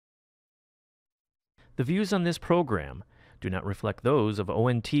The views on this program do not reflect those of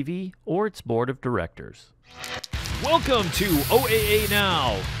ONTV or its board of directors. Welcome to OAA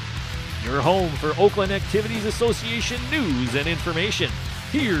Now, your home for Oakland Activities Association news and information.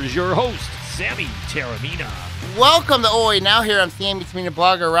 Here's your host, Sammy Taramina. Welcome to OAA Now. Here I'm Sammy Taramina,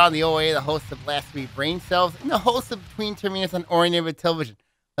 blogger around the OAA, the host of Last Week Brain Cells, and the host of Between Terminus on Orion Neighborhood Television.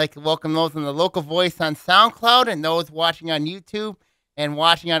 I'd like to welcome those on the local voice on SoundCloud and those watching on YouTube and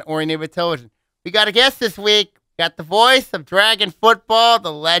watching on Orion Neighborhood Television. We got a guest this week. Got the voice of Dragon Football,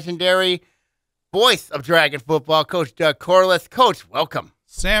 the legendary voice of Dragon Football, Coach Doug Corliss. Coach, welcome.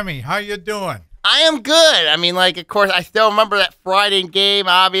 Sammy, how you doing? I am good. I mean, of course, I still remember that Friday game,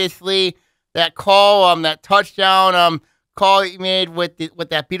 obviously, that call, that touchdown call that you made with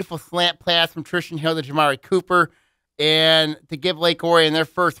that beautiful slant pass from Tristan Hill to Jamari Cooper, and to give Lake Orion their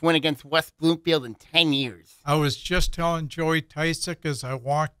first win against West Bloomfield in 10 years. I was just telling Joey Tysick as I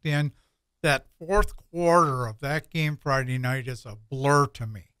walked in, that fourth quarter of that game Friday night is a blur to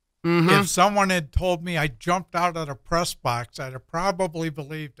me. Mm-hmm. If someone had told me I jumped out of the press box, I'd have probably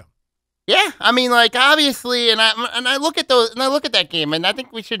believed him. Yeah, I mean, obviously, and I look at those, and I look at that game, and I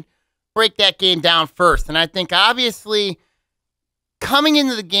think we should break that game down first. And I think, obviously, coming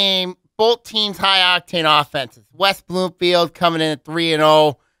into the game, both teams high-octane offenses. West Bloomfield coming in at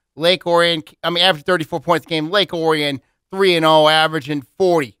 3-0. Lake Orion, average 34 points a game. Lake Orion, 3-0, averaging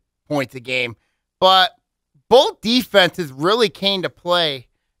 40 points a game. But both defenses really came to play.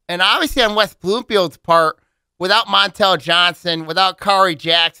 And obviously on West Bloomfield's part, without Montel Johnson, without Kari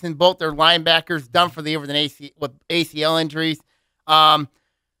Jackson, both their linebackers done for the year with ACL injuries.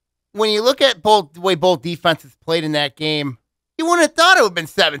 When you look at the way both defenses played in that game, you wouldn't have thought it would have been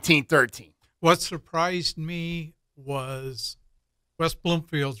 17-13. What surprised me was West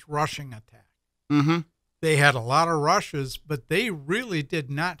Bloomfield's rushing attack. Mm-hmm. They had a lot of rushes, but they really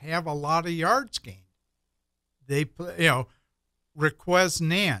did not have a lot of yards gained. They, Requez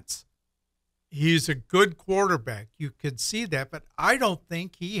Nance, he's a good quarterback. You could see that, but I don't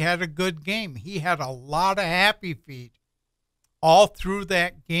think he had a good game. He had a lot of happy feet all through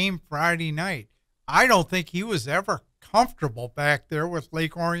that game Friday night. I don't think he was ever comfortable back there with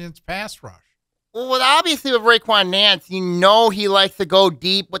Lake Orion's pass rush. Well, obviously with Raquan Nance, he likes to go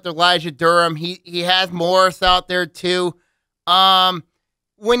deep with Elijah Durham. He has Morris out there too.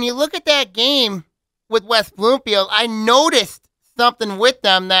 When you look at that game with West Bloomfield, I noticed something with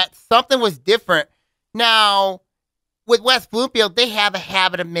them, that something was different. Now, with West Bloomfield, they have a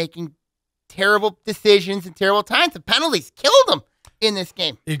habit of making terrible decisions and terrible times. The penalties killed them in this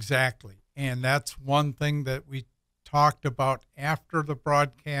game. Exactly. And that's one thing that we talked about after the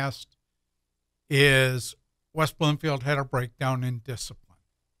broadcast is West Bloomfield had a breakdown in discipline.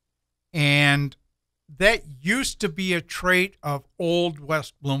 And that used to be a trait of old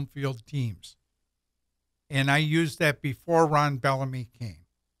West Bloomfield teams. And I used that before Ron Bellamy came.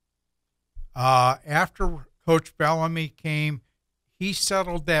 After Coach Bellamy came, he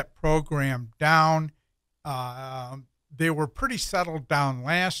settled that program down. They were pretty settled down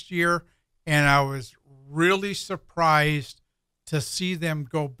last year, and I was really surprised to see them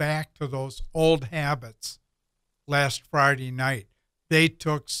go back to those old habits last Friday night. They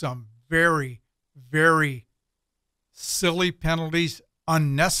took some very, very silly penalties,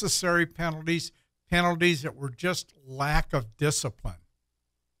 unnecessary penalties, penalties that were just lack of discipline.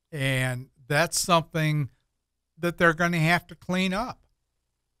 And that's something that they're going to have to clean up.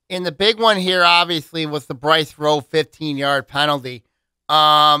 And the big one here, obviously, was the Bryce Rowe 15-yard penalty.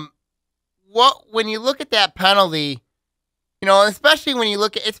 When you look at that penalty, especially when you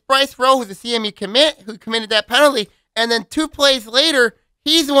look at, it's Bryce Rowe who's a CMU commit who committed that penalty, and then 2 plays later,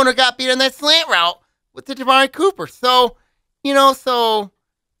 he's the one who got beat on that slant route with the Jamari Cooper. So, so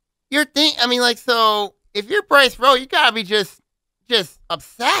you're so if you're Bryce Rowe, you gotta be just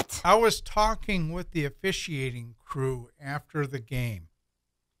upset. I was talking with the officiating crew after the game,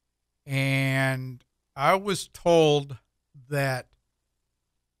 and I was told that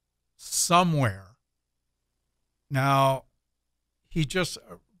somewhere now,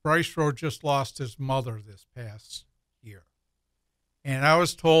 Bryce Rowe just lost his mother this past year. And I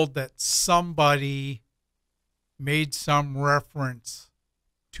was told that somebody made some reference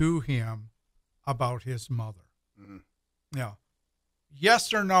to him about his mother. Mm-hmm. Now,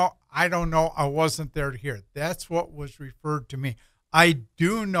 yes or no, I don't know. I wasn't there to hear it. That's what was referred to me. I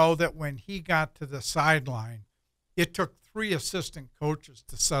do know that when he got to the sideline, it took 3 assistant coaches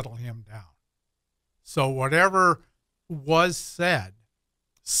to settle him down. So whatever was said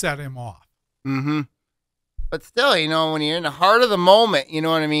set him off. Mm-hmm. But still, when you're in the heart of the moment, you know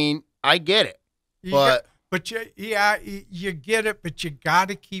what I mean? I get it. But you get it, but you got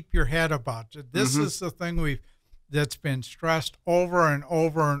to keep your head about it. This is the thing that's been stressed over and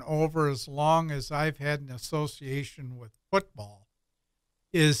over and over as long as I've had an association with football.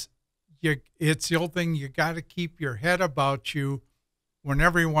 It's the old thing, you got to keep your head about you when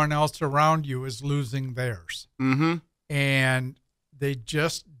everyone else around you is losing theirs. Mm-hmm. And they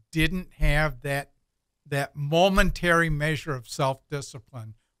just didn't have that momentary measure of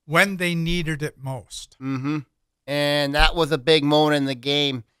self-discipline when they needed it most. Mm-hmm. And that was a big moment in the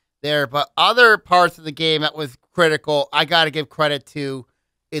game there. But other parts of the game that was critical, I got to give credit to,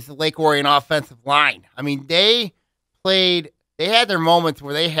 is the Lake Orion offensive line. I mean, they had their moments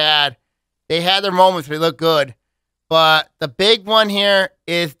where they looked good. But the big one here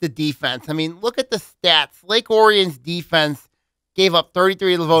is the defense. I mean, look at the stats. Lake Orion's defense gave up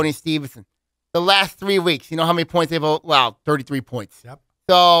 33 to Livonia Stevenson. The last 3 weeks, you know how many points they've allowed? 33 points. Yep.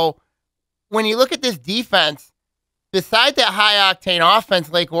 So when you look at this defense, besides that high-octane offense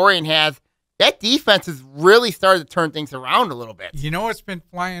Lake Orion has, that defense has really started to turn things around a little bit. You know what's been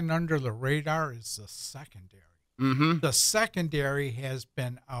flying under the radar is the secondary. Mm-hmm. The secondary has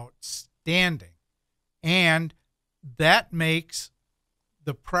been outstanding. And that makes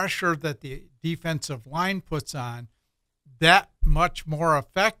the pressure that the defensive line puts on that much more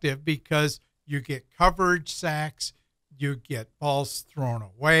effective because you get coverage sacks, you get balls thrown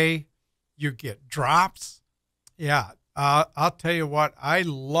away, you get drops. Yeah, I'll tell you what, I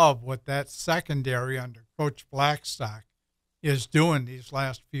love what that secondary under Coach Blackstock is doing these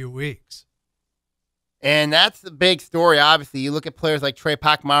last few weeks. And that's the big story, obviously. You look at players like Trey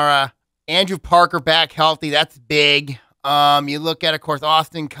Pakmara, Andrew Parker back healthy. That's big. You look at, of course,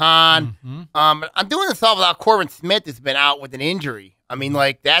 Austin Kahn. Mm-hmm. I'm doing this all without Corbin Smith has been out with an injury. I mean,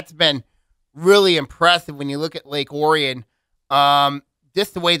 like, that's been really impressive when you look at Lake Orion.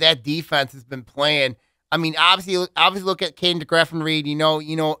 Just the way that defense has been playing. I mean, obviously look at Caden DeGraffenreid. You know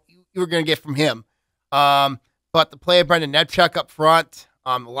you were going to get from him. But the play of Brendan Nepchuk up front,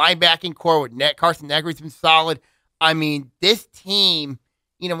 the linebacking core with Carson Negri's been solid. I mean, this team,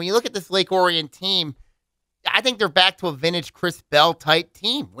 when you look at this Lake Orion team, I think they're back to a vintage Chris Bell type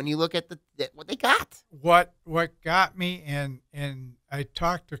team when you look at what they got. What got me, and I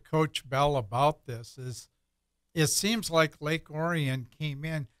talked to Coach Bell about this, is it seems like Lake Orion came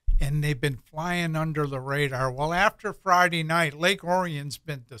in and they've been flying under the radar. Well, after Friday night, Lake Orion's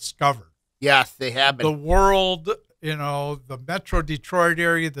been discovered. Yes, they have been. The world, the Metro Detroit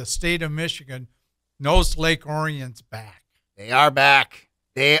area, the state of Michigan knows Lake Orion's back. They are back.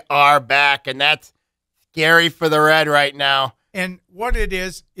 And that's scary for the Red right now. And what it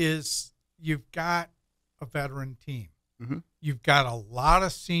is you've got a veteran team. Mm-hmm. You've got a lot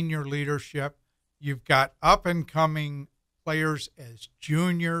of senior leadership. You've got up-and-coming players as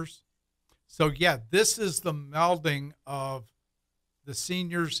juniors. So, yeah, this is the melding of the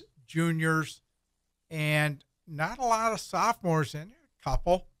seniors, juniors, and not a lot of sophomores in there, a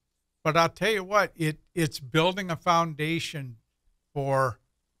couple. But I'll tell you what, it's building a foundation for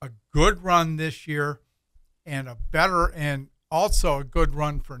a good run this year and also a good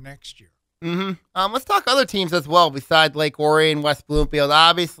run for next year. Mm-hmm. Let's talk other teams as well besides Lake Orion, West Bloomfield.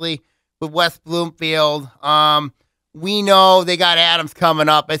 Obviously, with West Bloomfield, we know they got Adams coming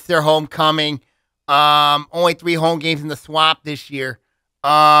up. It's their homecoming. Only 3 home games in the Swamp this year.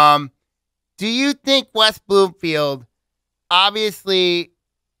 Do you think West Bloomfield, obviously,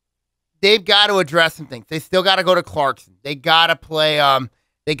 they've got to address some things. They still got to go to Clarkson. They got to play.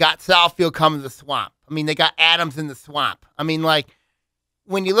 They got Southfield coming to the Swamp. I mean, they got Adams in the Swamp. I mean, like,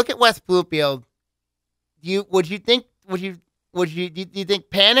 when you look at West Bloomfield, do you think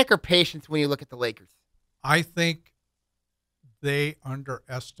panic or patience when you look at the Lakers? I think they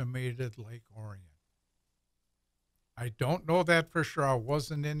underestimated Lake Orion. I don't know that for sure. I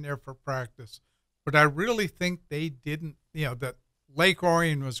wasn't in there for practice, but I really think they didn't, that Lake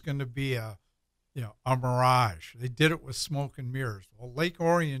Orion was going to be a mirage. They did it with smoke and mirrors. Well, Lake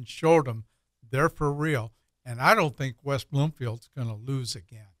Orion showed them they're for real, and I don't think West Bloomfield's going to lose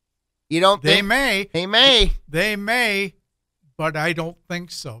again. You don't think? They may. They may, but I don't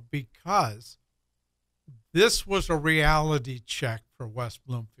think so because this was a reality check for West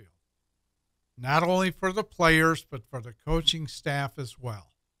Bloomfield. Not only for the players, but for the coaching staff as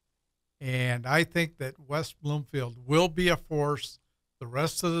well. And I think that West Bloomfield will be a force the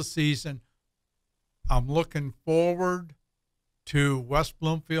rest of the season. I'm looking forward to West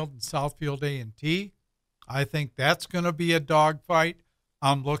Bloomfield and Southfield A&T. I think that's going to be a dogfight.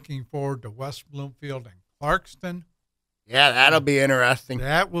 I'm looking forward to West Bloomfield and Clarkston. Yeah, that'll be interesting.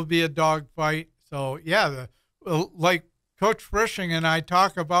 That will be a dogfight. So, yeah, like Coach Frisching and I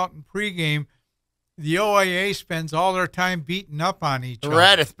talk about in pregame, the OAA spends all their time beating up on each other.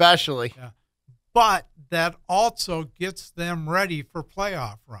 Red especially. Yeah. But that also gets them ready for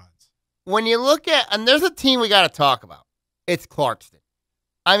playoff runs. When you look at, and there's a team we got to talk about. It's Clarkston.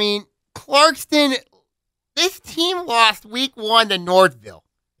 I mean, Clarkston, this team lost week 1 to Northville.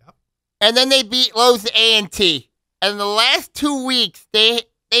 Yep. And then they beat Lowe's A&T. And in the last 2 weeks, they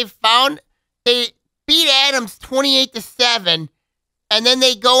beat Adams 28-7. And then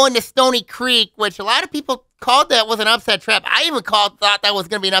they go into Stony Creek, which a lot of people called that was an upset trap. I even thought that was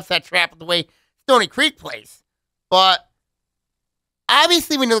going to be an upset trap with the way Stony Creek plays. But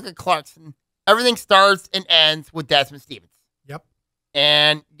obviously, when you look at Clarkston, everything starts and ends with Desmond Stevens. Yep.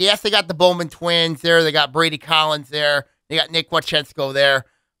 And yes, they got the Bowman twins there. They got Brady Collins there. They got Nick Wachensko there.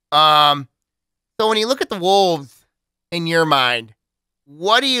 So when you look at the Wolves in your mind,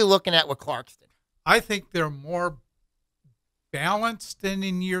 what are you looking at with Clarkston? I think they're more balanced than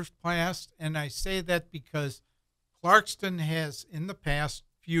in years past, and I say that because Clarkston has, in the past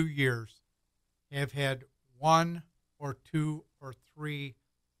few years, have had 1 or 2 or 3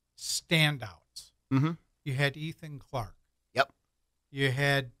 standouts. Mm-hmm. You had Ethan Clark. Yep. You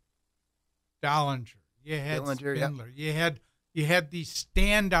had Dollinger. You had Spindler. Yep. You had these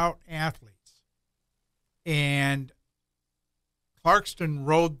standout athletes, and Clarkston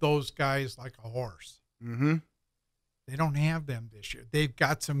rode those guys like a horse. Mm-hmm. They don't have them this year. They've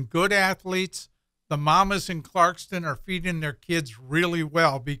got some good athletes. The mamas in Clarkston are feeding their kids really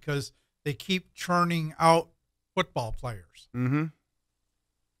well because they keep churning out football players. Mm-hmm.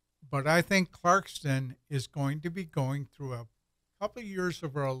 But I think Clarkston is going to be going through a couple of years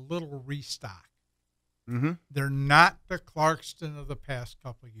of a little restock. Mm-hmm. They're not the Clarkston of the past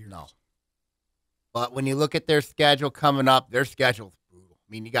couple of years. No. But when you look at their schedule coming up, their schedule's brutal. I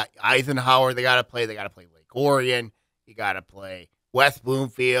mean, you got Eisenhower they got to play Lake Orion. You got to play West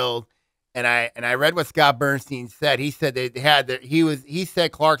Bloomfield, and I read what Scott Bernstein said. He said he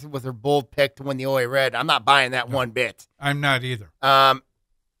said Clarkson was their bold pick to win the OA Red. I'm not buying that one bit. I'm not either.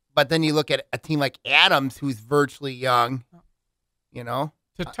 But then you look at a team like Adams, who's virtually young. You know,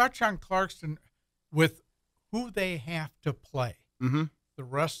 to touch on Clarkston with who they have to play mm-hmm. the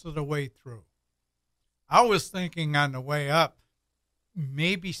rest of the way through. I was thinking on the way up,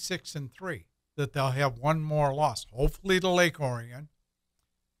 maybe 6-3. That they'll have one more loss, hopefully to Lake Orion.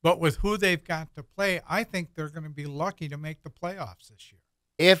 But with who they've got to play, I think they're going to be lucky to make the playoffs this year.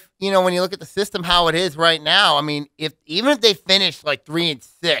 If, when you look at the system, how it is right now, I mean, even if they finish like 3-6,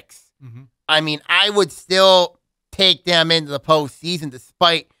 mm-hmm. I mean, I would still take them into the postseason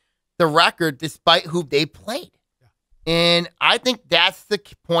despite the record, despite who they played. Yeah. And I think that's the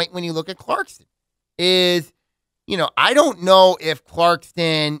point when you look at Clarkston is, I don't know if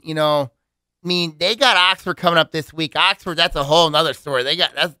Clarkston, I mean, they got Oxford coming up this week. Oxford, that's a whole nother story.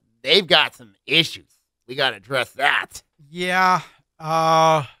 They've got some issues. We got to address that. Yeah.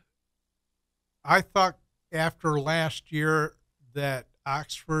 I thought after last year that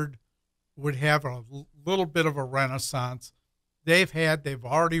Oxford would have a little bit of a renaissance. They've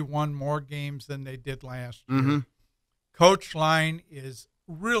already won more games than they did last year. Mm-hmm. Coach Line is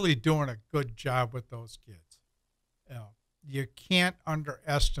really doing a good job with those kids. You can't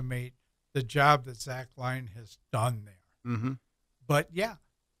underestimate the job that Zach Line has done there. Mm-hmm. But, yeah,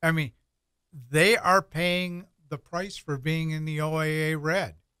 I mean, they are paying the price for being in the OAA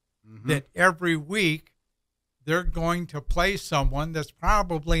Red. Mm-hmm. That every week they're going to play someone that's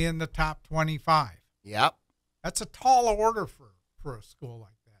probably in the top 25. Yep. That's a tall order for a school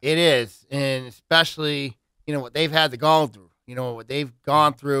like that. It is, and especially, what they've had to go through. What they've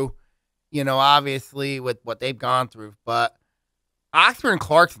gone through, obviously with what they've gone through. But Oxford and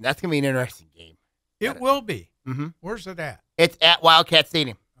Clarkson, that's going to be an interesting game. It will be. Mm-hmm. Where's it at? It's at Wildcat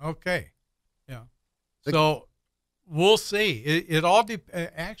Stadium. Okay. Yeah. So we'll see. It all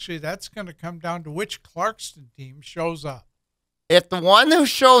actually, that's going to come down to which Clarkston team shows up. If the one who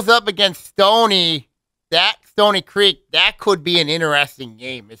shows up against Stony Creek, that could be an interesting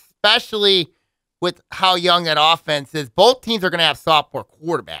game, especially with how young that offense is. Both teams are going to have sophomore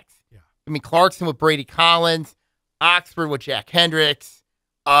quarterbacks. Yeah. I mean, Clarkson with Brady Collins, Oxford with Jack Hendricks.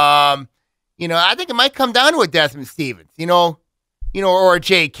 I think it might come down to a Desmond Stevens, or a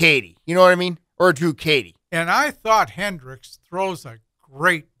Jay Cady. You know what I mean? Or a Drew Cady. And I thought Hendricks throws a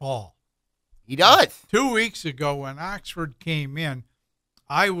great ball. He does. 2 weeks ago when Oxford came in,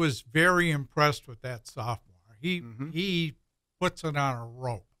 I was very impressed with that sophomore. He puts it on a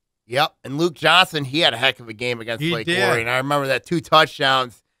rope. Yep. And Luke Johnson, he had a heck of a game against Lake Orion. I remember that 2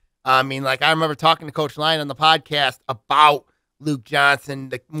 touchdowns. I mean, I remember talking to Coach Lyon on the podcast about Luke Johnson,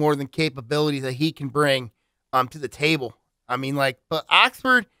 the more than capabilities that he can bring to the table. I mean, but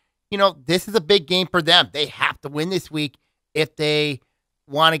Oxford, this is a big game for them. They have to win this week if they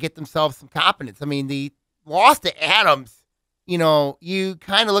want to get themselves some confidence. I mean, the loss to Adams, you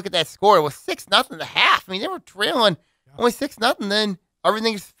kind of look at that score. It was 6-0 at the half. I mean, they were trailing only 6-0, then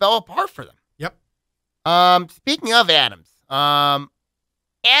everything just fell apart for them. Yep. Speaking of Adams,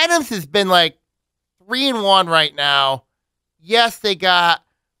 Adams has been like 3-1 right now. Yes, they got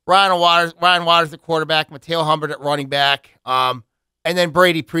Ryan Waters at quarterback, Mateo Humbert at running back, and then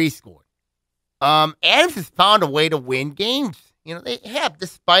Brady Priest scored. Adams has found a way to win games. They have,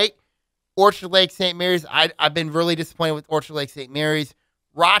 despite Orchard Lake St. Mary's. I've been really disappointed with Orchard Lake St. Mary's.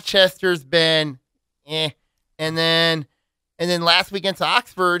 Rochester's been and then last week against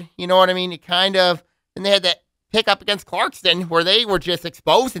Oxford, you know what I mean? And they had that pick up against Clarkston where they were just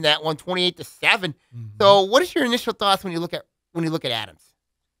exposed in that one, 28-7. Mm-hmm. So, what is your initial thoughts when you look at Adams?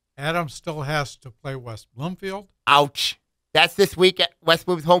 Adams still has to play West Bloomfield. Ouch. That's this week at West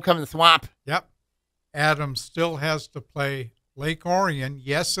Bloomfield homecoming in the Swamp. Yep. Adams still has to play Lake Orion.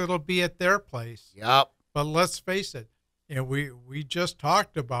 Yes, it'll be at their place. Yep. But let's face it, we just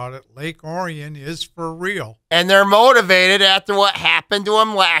talked about it. Lake Orion is for real. And they're motivated after what happened to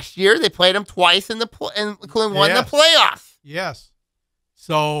them last year. They played them twice including one in the playoffs. Yes.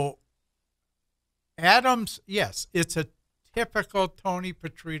 So, Adams, yes, it's a typical Tony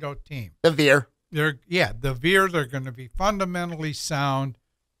Petrito team. The Veer. They're going to be fundamentally sound,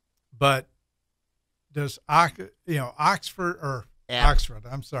 but does Adams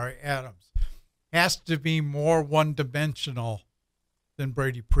has to be more one-dimensional than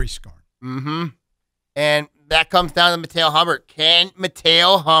Brady Prieskorn. Mm-hmm. And that comes down to Mateo Humbert. Can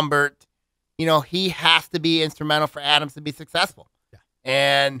Mateo Humbert, he has to be instrumental for Adams to be successful. Yeah.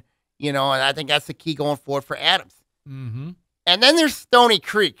 And, and I think that's the key going forward for Adams. Mm-hmm. And then there's Stony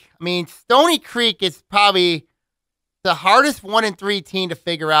Creek. I mean, Stony Creek is probably the hardest 1-3 team to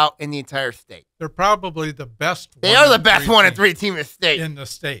figure out in the entire state. They're probably the best. They are the best 1-3 team in the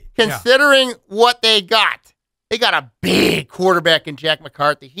state. Considering what they got a big quarterback in Jack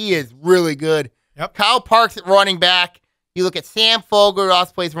McCarthy. He is really good. Yep. Kyle Parks at running back. You look at Sam Fogler, who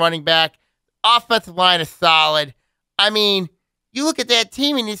also plays running back. Offensive line is solid. I mean, you look at that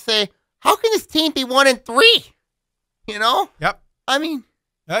team and you say, how can this team be 1-3? Yep. I mean,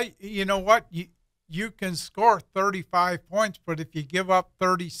 you know what? You can score 35 points, but if you give up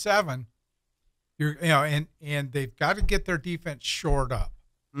 37, and they've got to get their defense shored up.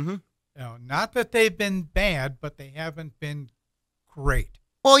 Mm-hmm. Not that they've been bad, but they haven't been great.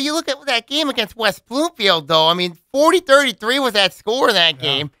 Well, you look at that game against West Bloomfield, though. I mean, 40-33 was that score in that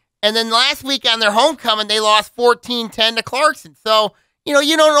game. And then last week on their homecoming, they lost 14-10 to Clarkson. So, you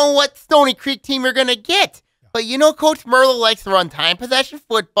don't know what Stony Creek team you're going to get. But Coach Merlo likes to run time possession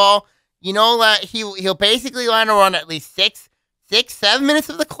football. He'll basically want to run at least 7 minutes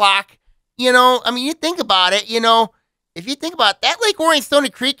of the clock. I mean, you think about it, if you think about that Lake Orion Stony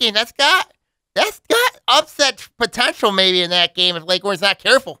Creek game, that's got upset potential maybe in that game if Lake Orion's not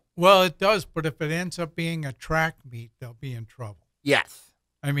careful. Well, it does, but if it ends up being a track meet, they'll be in trouble. Yes.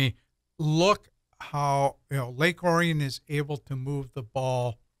 I mean, look how Lake Orion is able to move the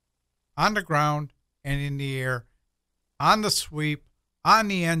ball on the ground and in the air, on the sweep, on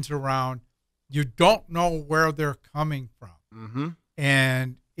the ends around. You don't know where they're coming from. Mm-hmm.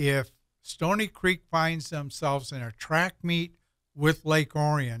 And if Stony Creek finds themselves in a track meet with Lake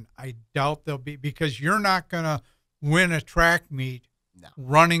Orion, I doubt they'll be, because you're not going to win a track meet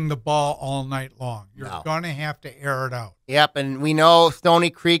running the ball all night long. You're going to have to air it out. Yep, and we know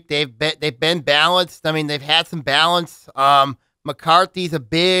Stony Creek, they've been balanced. I mean, they've had some balance. McCarthy's a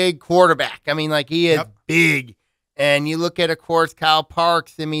big quarterback. I mean, he is big. And you look at, of course, Kyle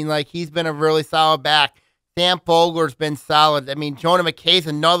Parks. I mean, he's been a really solid back. Sam Fogler's been solid. I mean, Jonah McKay's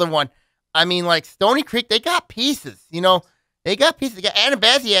another one. I mean, Stony Creek, they got pieces. They got pieces. They got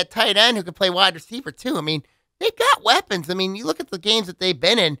Anabazzi at tight end who can play wide receiver, too. I mean, they've got weapons. I mean, you look at the games that they've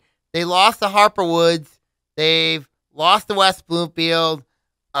been in. They lost to Harper Woods. They've lost to West Bloomfield.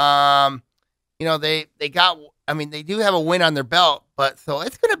 They got, I mean, they do have a win on their belt. But so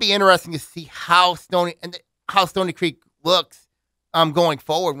it's going to be interesting to see how Stony Creek looks going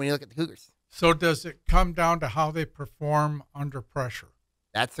forward when you look at the Cougars. So does it come down to how they perform under pressure?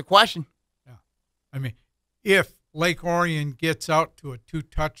 That's the question. Yeah. I mean, if Lake Orion gets out to a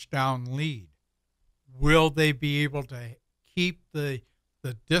 2-touchdown lead, will they be able to keep the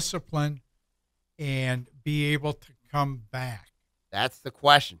discipline and be able to come back? That's the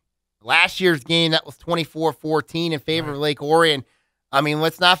question. Last year's game, that was 24-14 in favor of Lake Orion. I mean,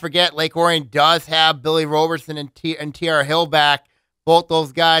 let's not forget, Lake Orion does have Billy Roberson and T.R. Hill back. Both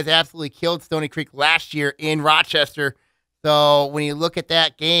those guys absolutely killed Stony Creek last year in Rochester. So when you look at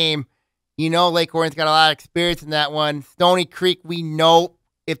that game, Lake Orion's got a lot of experience in that one. Stony Creek, we know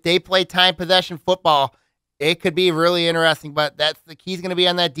if they play time possession football, it could be really interesting, but that's the key's going to be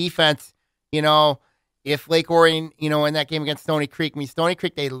on that defense. If Lake Orion, in that game against Stony Creek, Stony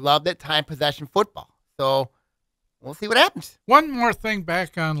Creek, they love that time possession football. So we'll see what happens. One more thing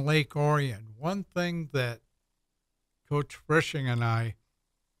back on Lake Orion. One thing that Coach Frisching and I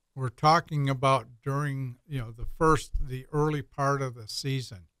were talking about during, the early part of the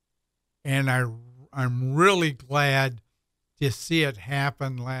season. And I'm really glad to see it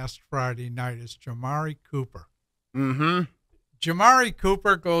happen last Friday night is Jamari Cooper. Mm-hmm. Jamari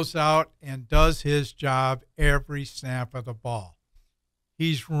Cooper goes out and does his job every snap of the ball.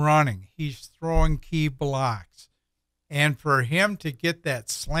 He's running. He's throwing key blocks. And for him to get that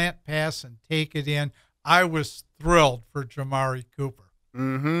slant pass and take it in, I was thrilled for Jamari Cooper.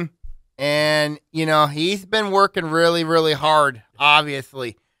 Mm-hmm. And, he's been working really, really hard,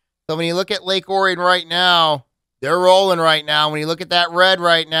 obviously. So when you look at Lake Orion right now, they're rolling right now. When you look at that red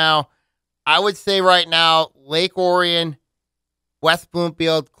right now, I would say right now, Lake Orion, West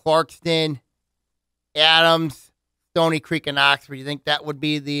Bloomfield, Clarkston, Adams, Stony Creek, and Oxford. You think that would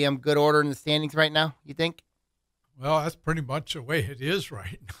be the good order in the standings right now, you think? Well, that's pretty much the way it is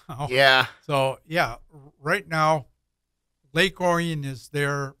right now. Yeah. So, right now, Lake Orion is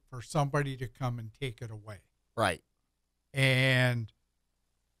there for somebody to come and take it away. Right. And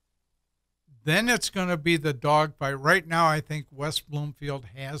then it's going to be the dogfight. Right now, I think West Bloomfield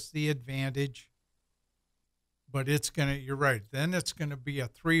has the advantage. But you're right. Then it's going to be a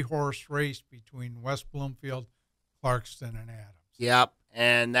 3-horse race between West Bloomfield, Clarkston, and Adams. Yep.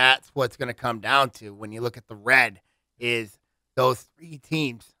 And that's what's going to come down to when you look at the red is those 3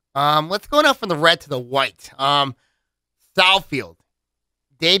 teams. Let's go now from the red to the white. Southfield.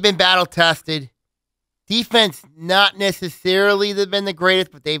 They've been battle tested. Defense, not necessarily they've been the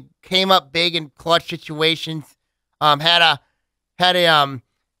greatest, but they came up big in clutch situations. Had a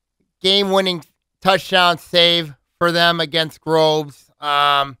game-winning touchdown save for them against Groves.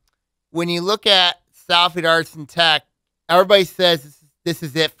 When you look at Southfield Arts and Tech, everybody says this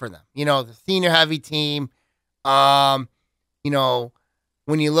is it for them. The senior-heavy team. When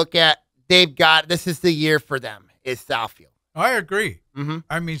you look at this is the year for them, is Southfield. I agree. Mm-hmm.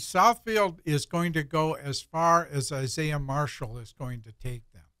 I mean, Southfield is going to go as far as Isaiah Marshall is going to take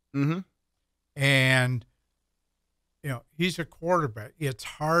them. Mm-hmm. And, he's a quarterback. It's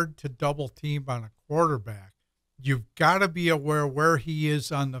hard to double team on a quarterback. You've got to be aware where he is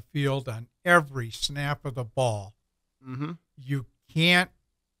on the field on every snap of the ball. Mm-hmm. You can't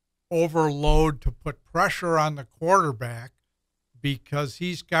overload to put pressure on the quarterback because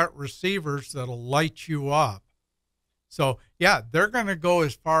he's got receivers that'll light you up. So, they're going to go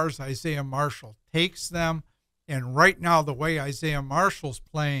as far as Isaiah Marshall takes them. And right now, the way Isaiah Marshall's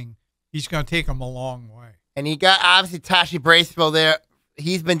playing, he's going to take them a long way. And you got, obviously, Tashi Braceville there.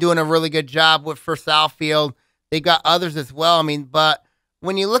 He's been doing a really good job for Southfield. They got others as well. but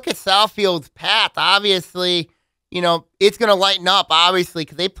when you look at Southfield's path, obviously, it's going to lighten up, obviously,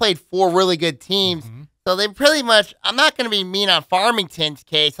 because they played 4 really good teams. Mm-hmm. So they pretty much, I'm not going to be mean on Farmington's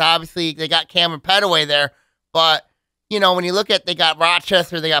case. Obviously, they got Cameron Petaway there. But, when you look at, they got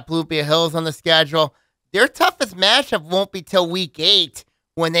Rochester, they got Bloomfield Hills on the schedule. Their toughest matchup won't be till week 8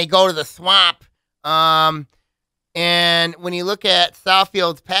 when they go to the Swamp. And when you look at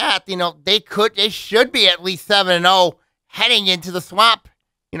Southfield's path, they should be at least 7-0 heading into the Swamp.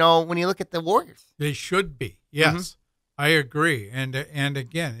 When you look at the Warriors, they should be. Yes, mm-hmm. I agree. And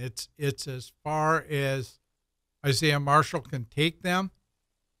again, it's as far as Isaiah Marshall can take them.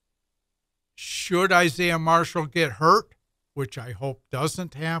 Should Isaiah Marshall get hurt, which I hope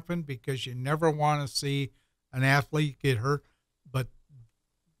doesn't happen because you never want to see an athlete get hurt, but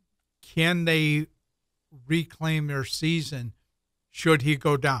can they reclaim their season should he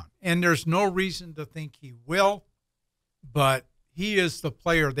go down? And there's no reason to think he will, but he is the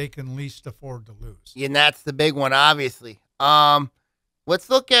player they can least afford to lose. And that's the big one, obviously. Let's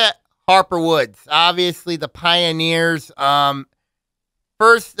look at Harper Woods. Obviously, the Pioneers.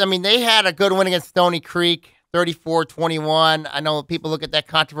 First, they had a good win against Stony Creek, 34-21. I know people look at that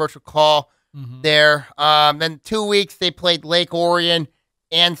controversial call there. Then 2 weeks, they played Lake Orion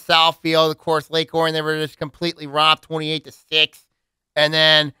and Southfield. Of course, Lake Orion, they were just completely robbed, 28-6. And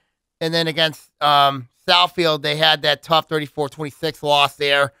then against Southfield, they had that tough 34-26 loss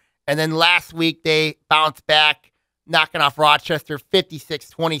there. And then last week, they bounced back, knocking off Rochester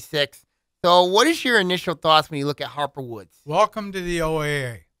 56-26. So what is your initial thoughts when you look at Harper Woods? Welcome to the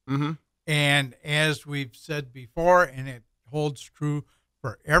OAA. Mm-hmm. And as we've said before, and it holds true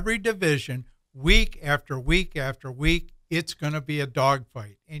for every division, week after week after week, it's going to be a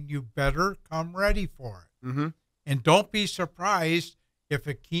dogfight, and you better come ready for it. Mm-hmm. And don't be surprised if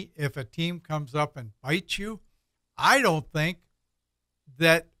a team comes up and bites you. I don't think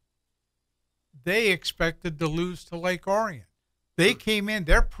that they expected to lose to Lake Orion. They came in,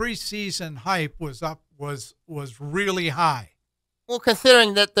 their preseason hype was really high. Well,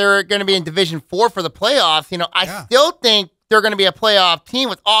 considering that they're going to be in Division 4 for the playoffs, I still think they're going to be a playoff team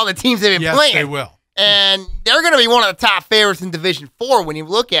with all the teams they've been playing. Yes, they will. And they're going to be one of the top favorites in Division 4 when you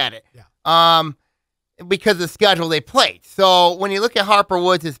look at it. Yeah. Because of the schedule they played. So when you look at Harper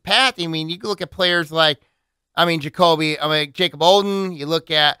Woods' path, you can look at players like, Jacob Olden. You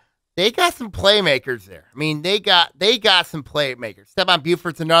look at, they got some playmakers there. They got some playmakers. Stephon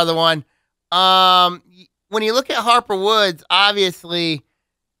Buford's another one. When you look at Harper Woods, obviously,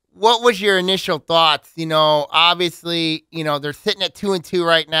 what was your initial thoughts? Obviously, they're sitting at 2-2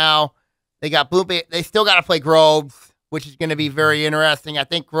 right now. They got Bloomfield. They still got to play Groves, which is going to be very interesting. I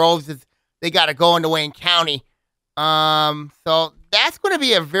think Groves they got to go into Wayne County. So that's going to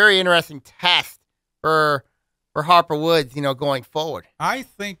be a very interesting test for Harper Woods, going forward. I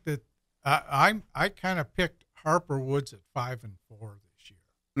think that I kind of picked Harper Woods at 5-4 this year.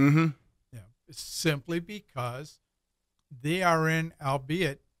 Mm-hmm. Yeah, simply because they are in,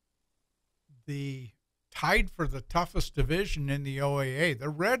 albeit the tied for the toughest division in the OAA. The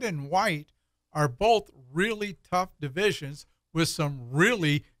red and white are both really tough divisions with some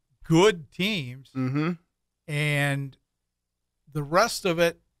really good teams. Mm-hmm. And the rest of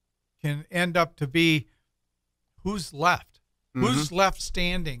it can end up to be who's left. Mm-hmm. Who's left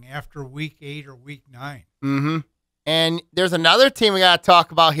standing after week 8 or week 9. Mm-hmm. And there's another team we got to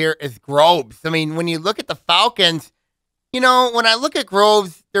talk about here is Groves. When you look at the Falcons, when I look at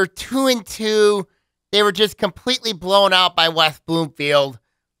Groves, they're 2-2. They were just completely blown out by West Bloomfield.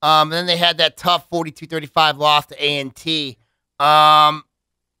 And then they had that tough 42-35 loss to A&T. I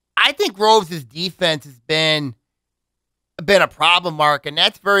think Groves' defense has been a problem, Mark, and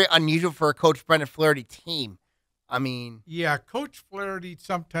that's very unusual for a Coach Brendan Flaherty team. Yeah, Coach Flaherty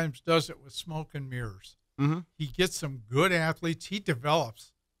sometimes does it with smoke and mirrors. Mm-hmm. He gets some good athletes. He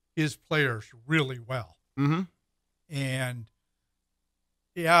develops his players really well. Mm-hmm. And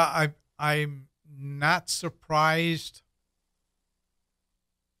yeah, I'm not surprised.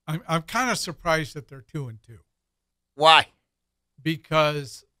 I'm kind of surprised that they're 2-2. Why?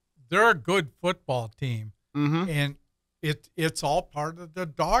 Because they're a good football team, mm-hmm. and it's all part of the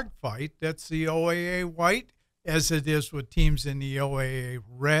dogfight. That's the OAA white, as it is with teams in the OAA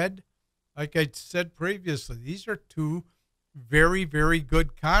red. Like I said previously, these are two very, very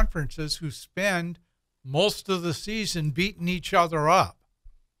good conferences who spend most of the season beating each other up.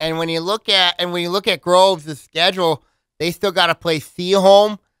 And when you look at Groves' schedule, they still got to play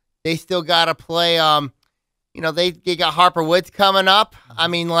Seaholm. They still got to play. They got Harper Woods coming up.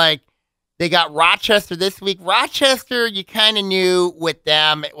 They got Rochester this week. Rochester, you kind of knew with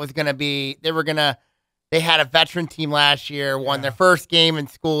them it was going to be. They had a veteran team last year, won their first game in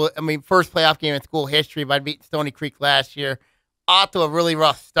school. First playoff game in school history by beating Stony Creek last year. Off to a really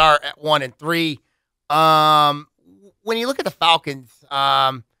rough start at 1-3. When you look at the Falcons,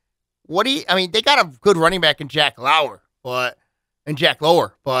 they got a good running back in Jack Lower, but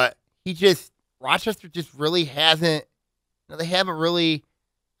Rochester just really hasn't. They haven't really.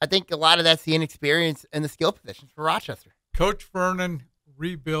 I think a lot of that's the inexperience and the skill positions for Rochester. Coach Vernon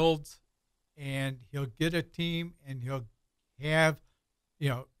rebuilds, and he'll get a team, and he'll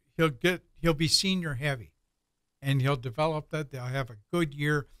be senior heavy, and he'll develop that. They'll have a good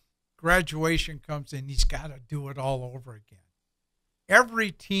year. Graduation comes in, he's got to do it all over again.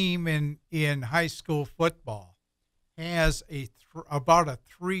 Every team in high school football has about a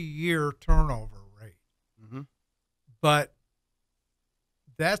 3-year turnover rate. Mm-hmm. But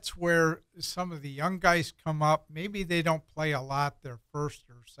that's where some of the young guys come up. Maybe they don't play a lot their first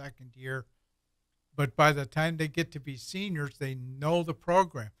or second year, but by the time they get to be seniors, they know the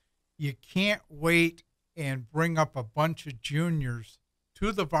program. You can't wait and bring up a bunch of juniors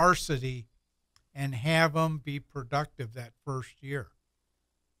to the varsity and have them be productive that first year.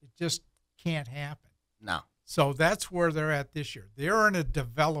 It just can't happen. No. So that's where they're at this year. They're in a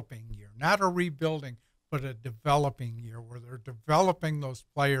developing year, not a rebuilding, but a developing year where they're developing those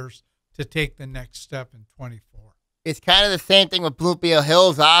players to take the next step in 24. It's kind of the same thing with Bloomfield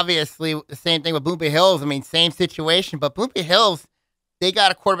Hills, obviously. The same thing with Bloomfield Hills. Same situation, but Bloomfield Hills, they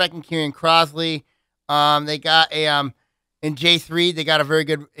got a quarterback in Kieran Crosley. They got in Jace Reed. They got a very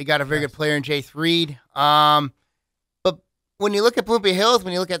good player in Jace Reed. But when you look at Bloomfield Hills,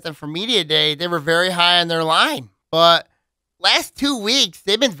 when you look at them for media day, they were very high on their line. But last 2 weeks,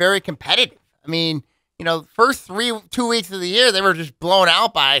 they've been very competitive. first 2 weeks of the year, they were just blown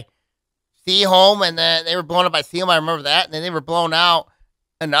out by Seaholm, and then they were blown out by Seaholm. I remember that. And then they were blown out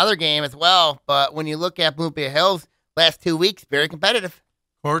another game as well. But when you look at Bloomfield Hills, last 2 weeks, very competitive.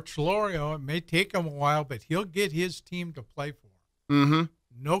 Coach Lorio, it may take him a while, but he'll get his team to play for him. Mm-hmm.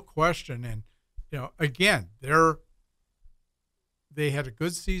 No question. And, again, they had a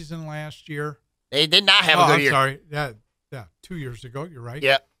good season last year. They did not have a good year. Sorry. Yeah, 2 years ago. You're right.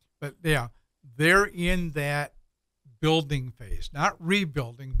 Yeah. But, they're in that building phase. Not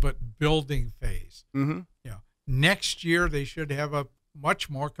rebuilding, but building phase. Mm-hmm. Next year they should have a much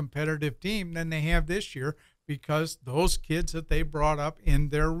more competitive team than they have this year because those kids that they brought up in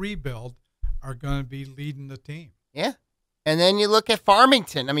their rebuild are going to be leading the team. Yeah. And then you look at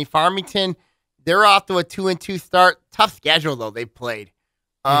Farmington. I mean, Farmington, they're off to a 2-2 start. Tough schedule, though, they played.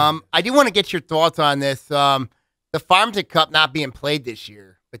 I do want to get your thoughts on this. The Farmington Cup not being played this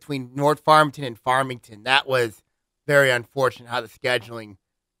year between North Farmington and Farmington. That was very unfortunate how the scheduling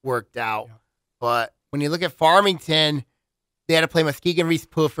worked out. Yeah. But when you look at Farmington, they had to play Muskegon Reese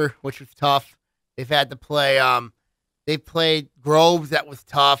Puffer, which was tough. They've had to play they played Groves, that was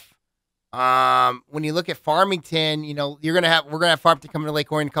tough. When you look at Farmington, we're gonna have Farmington coming to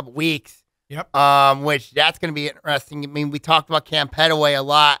Lake Orion in a couple weeks. Yep. Which that's gonna be interesting. I mean, we talked about Camp Petaway a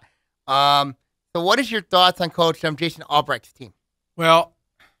lot. So what is your thoughts on Coach Jason Albrecht's team? Well,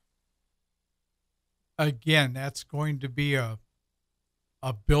 again, that's going to be a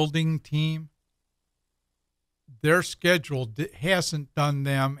building team. Their schedule hasn't done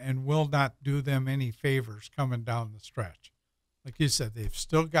them and will not do them any favors coming down the stretch. Like you said, they've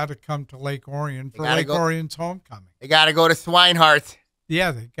still got to come to Lake Orion for Lake Orion's homecoming. They got to go to Swinehart.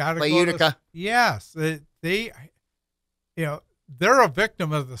 Yeah, they got to play go Utica. Yes, they're a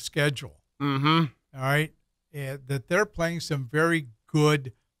victim of the schedule. Mm-hmm. All right, that they're playing some very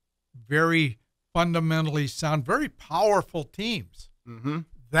good, very fundamentally sound, very powerful teams. Mm-hmm.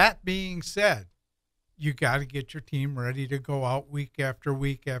 That being said, you got to get your team ready to go out week after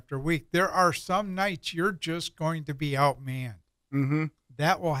week after week. There are some nights you're just going to be outmanned. Mm-hmm.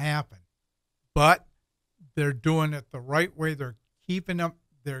 That will happen. But they're doing it the right way. They're keeping up.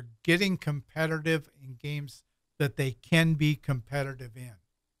 They're getting competitive in games that they can be competitive in.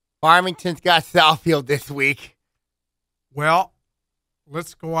 Farmington's got Southfield this week. Well,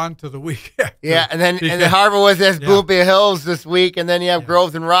 let's go on to the week after. Yeah, and then Harborwood has Bloomfield Hills this week, and then you have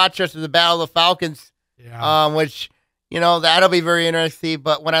Groves and Rochester, the Battle of the Falcons. Yeah. Which, that'll be very interesting.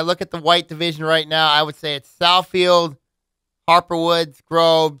 But when I look at the white division right now, I would say it's Southfield, Harper Woods,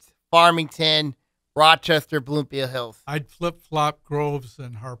 Groves, Farmington, Rochester, Bloomfield Hills. I'd flip-flop Groves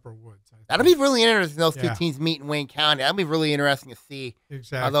and Harper Woods. That'll be really interesting. Those two teams meet in Wayne County. That'll be really interesting to see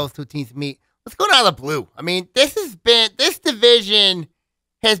how those two teams meet. Let's go down the blue. I mean, this division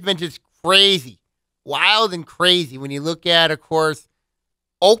has been just crazy, wild and crazy. When you look at, of course,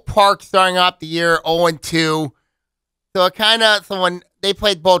 Oak Park starting off the year 0-2. So when they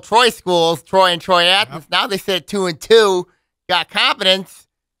played both Troy schools, Troy and Troy Athens, now they sit at 2-2, got confidence.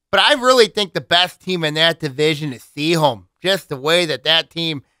 But I really think the best team in that division is Seaholm. Just the way that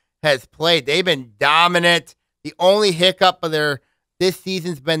team has played. They've been dominant. The only hiccup of this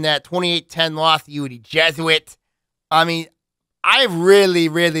season's been that 28-10 loss to UD Jesuit. I mean, I really,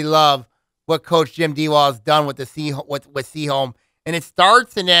 really love what Coach Jim Dewall has done with Seaholm. And it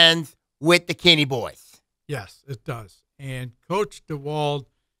starts and ends with the Kinney boys. Yes, it does. And Coach DeWald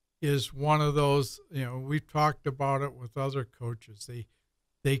is one of those, we've talked about it with other coaches.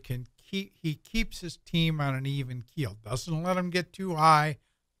 He keeps his team on an even keel. Doesn't let them get too high.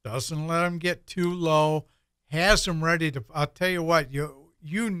 Doesn't let them get too low. Has them ready to, I'll tell you what,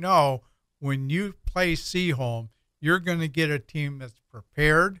 when you play Seaholm, you're going to get a team that's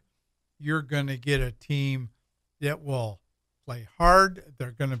prepared. You're going to get a team that will play hard.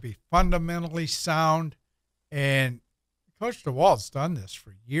 They're going to be fundamentally sound. And Coach DeWald's done this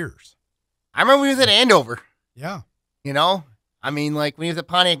for years. I remember when he was at Andover. Yeah. I mean, like when he was at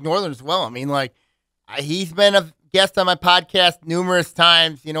Pontiac Northern as well. I mean, like he's been a guest on my podcast numerous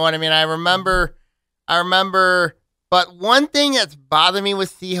times. You know what I mean? I remember. But one thing that's bothered me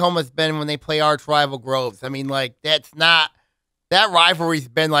with Seaholm has been when they play arch rival Groves. I mean, like that rivalry's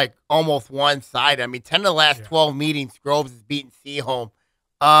been like almost one-sided. I mean, 10 of the last 12 meetings, Groves has beaten Seaholm.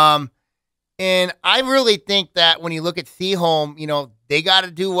 And I really think that when you look at Seaholm, they got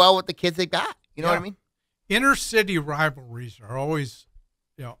to do well with the kids they got. You know what I mean? Inner city rivalries are always,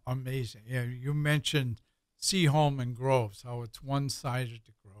 amazing. Yeah, you mentioned Seaholm and Groves, how it's one-sided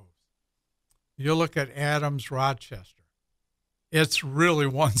to Groves. You look at Adams, Rochester. It's really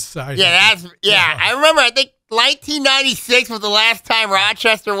one-sided. Yeah, I remember. I think 1996 was the last time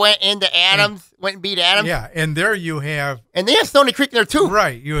Rochester went into Adams, went and beat Adams. Yeah, and there you have. And they have Stony Creek there too.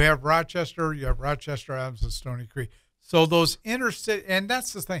 Right, you have Rochester, Adams, and Stony Creek. So those inner city, and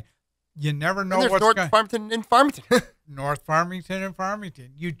that's the thing. You never know what's going. North Farmington and Farmington. North Farmington and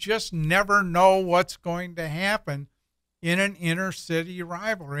Farmington. You just never know what's going to happen in an inner city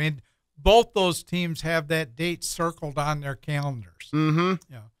rivalry. And both those teams have that date circled on their calendars. Mm-hmm.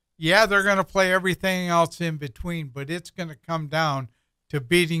 Yeah, they're going to play everything else in between, but it's going to come down to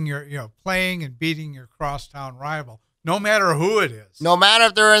beating playing and beating your crosstown rival, no matter who it is. No matter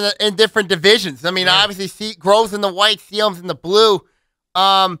if they're in different divisions. I mean, right. Obviously, Grove's in the white, Seaham's in the blue.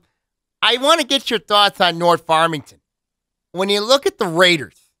 I want to get your thoughts on North Farmington. When you look at the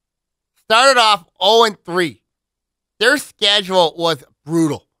Raiders, started off 0-3. Their schedule was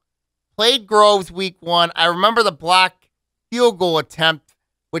brutal. Played Groves week 1. I remember the blocked field goal attempt,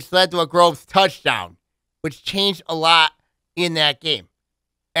 which led to a Groves touchdown, which changed a lot in that game.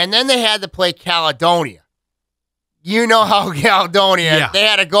 And then they had to play Caledonia. You know how Caledonia, they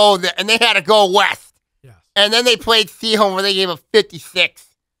had to go there, and they had to go west. Yes. And then they played Seaholm where they gave a 56.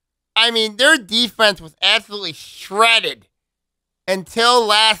 I mean, their defense was absolutely shredded until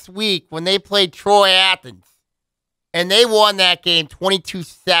last week when they played Troy Athens. And they won that game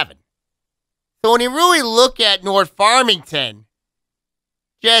 22-7. So when you really look at North Farmington,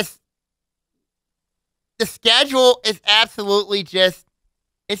 just the schedule is absolutely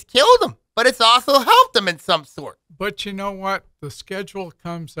it's killed them. But it's also helped them in some sort. But you know what? The schedule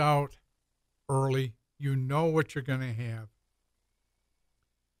comes out early. You know what you're going to have.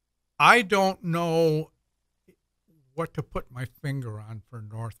 I don't know what to put my finger on for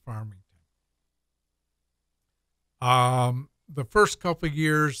North Farmington. The first couple of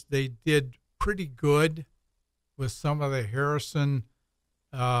years, they did pretty good with some of the Harrison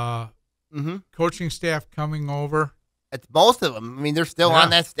coaching staff coming over. It's most of them. I mean, they're still on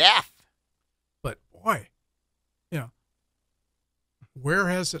that staff. But, boy, where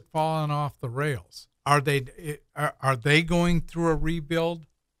has it fallen off the rails? Are they going through a rebuild?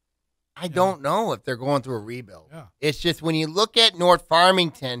 I don't know if they're going through a rebuild. Yeah. It's just when you look at North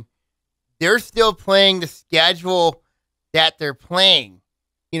Farmington, they're still playing the schedule that they're playing.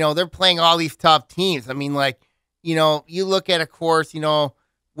 They're playing all these tough teams. I mean, you look at, of course,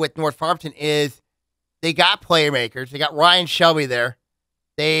 with North Farmington is they got playmakers. They got Ryan Shelby there.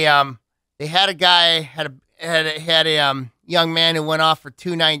 They had a guy, had a young man who went off for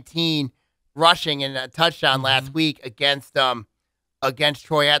 219 rushing and a touchdown last week against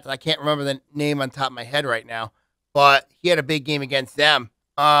Troy Athens. I can't remember the name on top of my head right now, but he had a big game against them.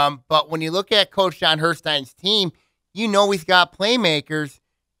 But when you look at Coach John Herstein's team, he's got playmakers.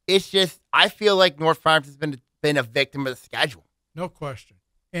 It's just I feel like North Farmington's been a victim of the schedule. No question.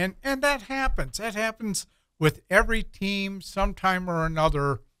 And that happens. That happens with every team sometime or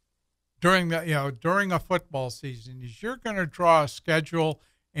another during a football season. Is you're going to draw a schedule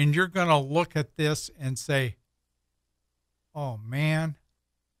and you're going to look at this and say, "Oh man,"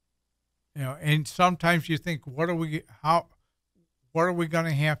 and sometimes you think, what are we going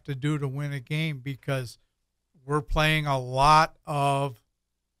to have to do to win a game, because we're playing a lot of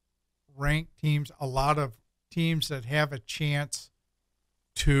ranked teams, a lot of teams that have a chance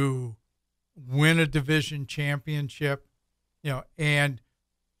to win a division championship, and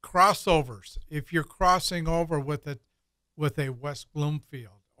crossovers. If you're crossing over with a West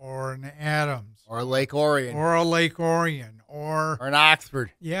Bloomfield or an Adams or a Lake Orion or an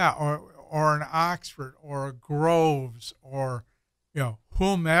Oxford, or an Oxford or a Groves or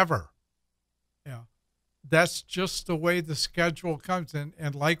whomever, that's just the way the schedule comes.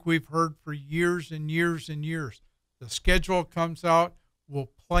 And like we've heard for years and years and years, the schedule comes out. We'll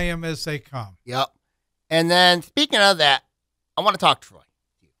play them as they come. Yep. And then speaking of that, I want to talk Troy.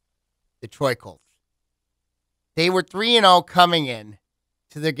 The Troy Colts. They were 3-0 coming in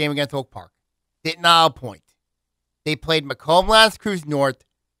to their game against Oak Park. Didn't allow a point. They played Macomb, L'Anse Creuse North,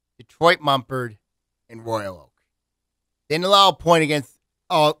 Detroit Mumford, and Royal Oak. Didn't allow a point against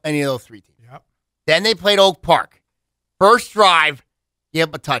any of those three teams. Yep. Then they played Oak Park. First drive, gave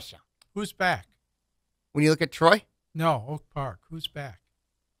up a touchdown. Who's back? When you look at Troy? No, Oak Park. Who's back?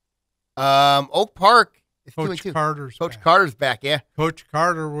 Oak Park is Coach 2-2. Carter's Coach back. Carter's back, yeah. Coach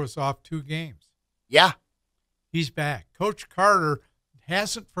Carter was off 2 games. Yeah. He's back. Coach Carter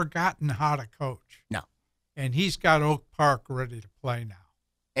hasn't forgotten how to coach. No. And he's got Oak Park ready to play now.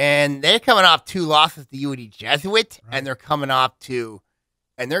 And they're coming off 2 losses to UD Jesuit, right. and they're coming off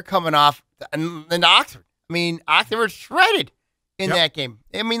and Oxford. I mean, Oxford was shredded in that game.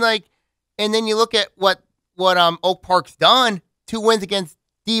 I mean, and then you look at what Oak Park's done 2 wins against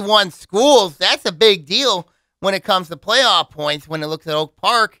D1 schools. That's a big deal when it comes to playoff points when it looks at Oak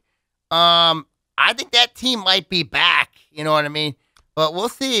Park. I think that team might be back. You know what I mean? But we'll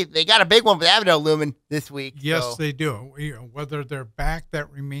see. They got a big one with Avondale looming this week. Yes, so. they do. Whether they're back, that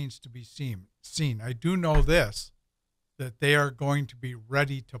remains to be seen. I do know this, that they are going to be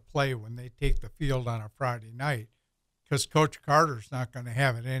ready to play when they take the field on a Friday night, because Coach Carter's not going to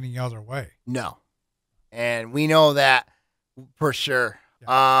have it any other way. No. And we know that for sure.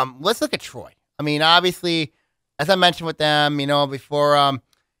 Yeah. Let's look at Troy. I mean, obviously, as I mentioned with them, before,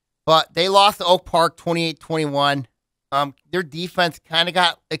 but they lost to Oak Park 28-21. Their defense kind of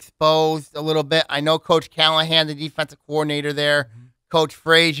got exposed a little bit. I know Coach Callahan, the defensive coordinator there, Coach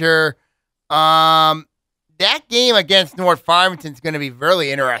Frazier. That game against North Farmington is going to be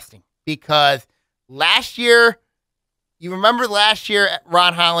really interesting because last year, you remember last year at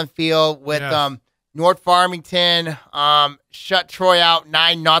Ron Holland Field with North Farmington shut Troy out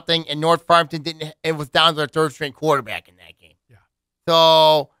 9-0, and North Farmington it was down to their third string quarterback in that game. Yeah.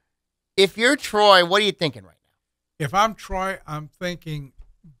 So if you're Troy, what are you thinking right now? If I'm Troy, I'm thinking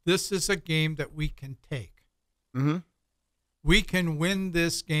this is a game that we can take. Mm-hmm. We can win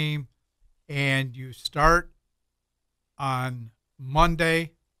this game, and you start on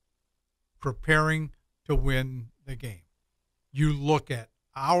Monday preparing to win the game. You look at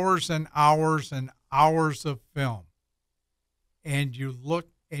hours and hours and hours of film, and you look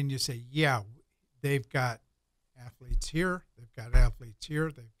and you say, yeah, they've got athletes here, they've got athletes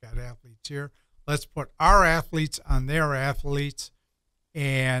here, they've got athletes here. Let's put our athletes on their athletes,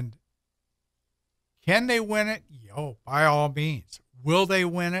 and can they win it? Yo, by all means. Will they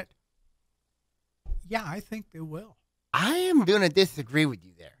win it? Yeah, I think they will. I am going to disagree with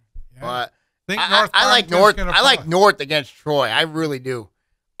you there, but I like North. I like North against Troy. I really do.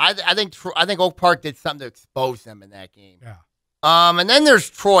 I think Oak Park did something to expose them in that game. Yeah. And then there's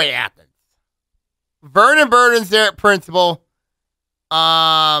Troy Athens. Vernon Burden's there at principal.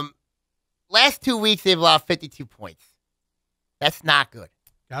 Last 2 weeks they've allowed 52 points. That's not good.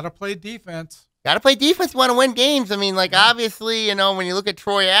 Got to play defense. Got to play defense. You want to win games. I mean, obviously, when you look at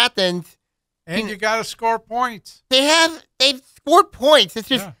Troy Athens, and you got to score points. They've scored points. It's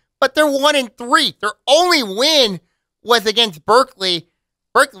just, but they're 1-3. Their only win was against Berkeley.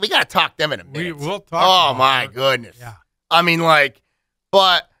 Berkeley, we got to talk them in a minute. We'll talk. Oh my goodness. Yeah. I mean,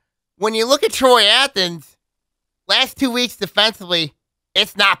 but when you look at Troy Athens, last 2 weeks defensively,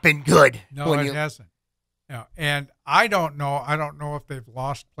 it's not been good. No, it hasn't. No, and I don't know. I don't know if they've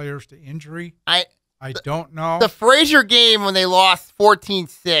lost players to injury. I don't know. The Frazier game when they lost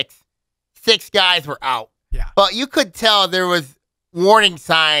 14-6, 6 guys were out. Yeah. But you could tell there was warning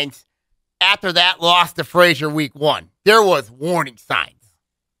signs after that loss to Frazier week 1. There was warning signs.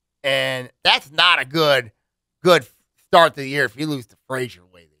 And that's not a good start to the year if you lose to Frazier the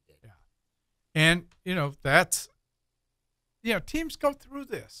way they did. Yeah. And, that's, teams go through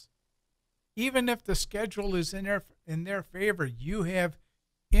this. Even if the schedule is in their favor, you have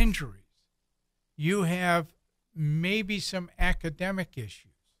injuries. You have maybe some academic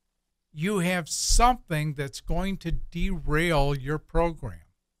issues. You have something that's going to derail your program.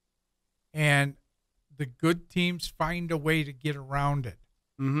 And the good teams find a way to get around it.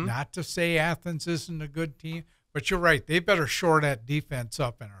 Mm-hmm. Not to say Athens isn't a good team, but you're right. They better shore that defense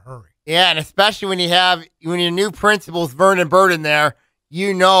up in a hurry. Yeah, and especially when your new principal's Vernon Burden there,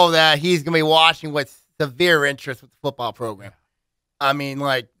 you know that he's going to be watching with severe interest with the football program. I mean,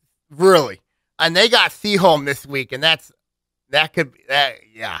 really. And they got Seaholm this week, and that could be that.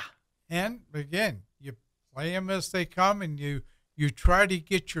 Yeah. And again, you play them as they come, and you try to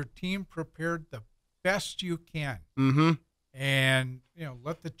get your team prepared the best you can. Mm-hmm. And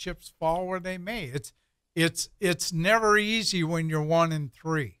let the chips fall where they may. It's never easy when you're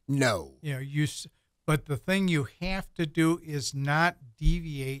 1-3. No. But the thing you have to do is not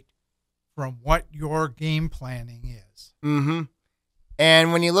deviate from what your game planning is. Mm-hmm.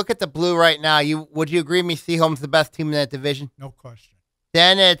 And when you look at the Blue right now, would you agree with me? Seaholm's the best team in that division. No question.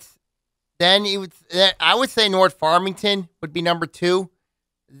 Then I would say North Farmington would be number 2,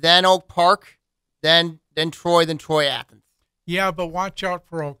 then Oak Park, then Troy, then Troy Athens. Yeah, but watch out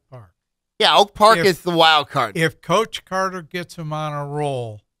for Oak Park. Yeah, Oak Park is the wild card. If Coach Carter gets him on a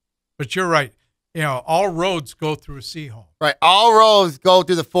roll, but you're right, all roads go through Seaholm. Right, all roads go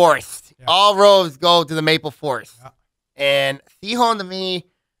through the forest. Yeah. All roads go to the Maple Forest. Yeah. And Seaholm, to me,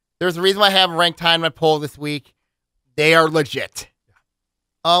 there's a reason why I haven't ranked high in my poll this week. They are legit.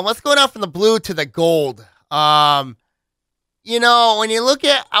 Yeah. Let's go down from the blue to the gold. When you look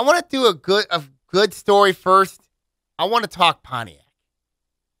at, I want to do a good story first. I want to talk Pontiac.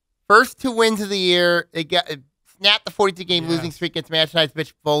 First 2 wins of the year. They got snapped the 42-game losing streak against Manchester United's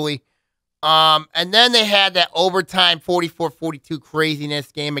Bishop Foley. And then they had that overtime 44-42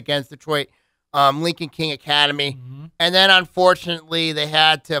 craziness game against Detroit Lincoln King Academy. Mm-hmm. And then, unfortunately, they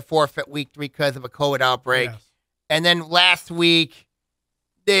had to forfeit week 3 because of a COVID outbreak. Yes. And then last week,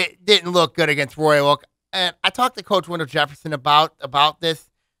 they didn't look good against Royal Oak. And I talked to Coach Wendell Jefferson about this.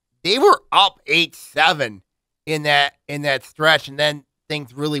 They were up 8-7 in that stretch, and then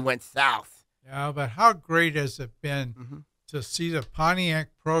things really went south. Yeah, but how great has it been to see the Pontiac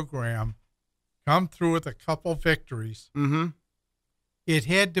program come through with a couple victories? Mm-hmm. It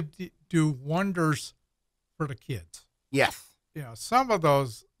had to do wonders for the kids. Yes. You know, some of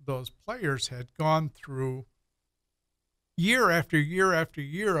those players had gone through year after year after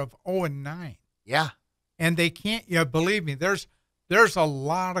year of 0-9. Yeah. And they can't, believe me, there's a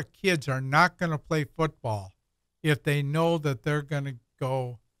lot of kids are not going to play football if they know that they're going to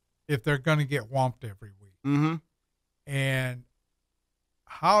get whomped every week. Mm-hmm. And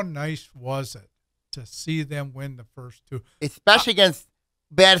how nice was it to see them win the first 2? Especially against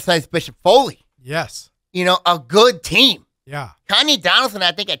bad-sized Bishop Foley. Yes. You know, a good team. Yeah. Connie Donaldson,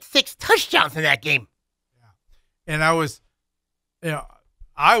 I think, had 6 touchdowns in that game. Yeah. And I was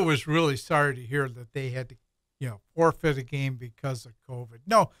really sorry to hear that they had to, forfeit a game because of COVID.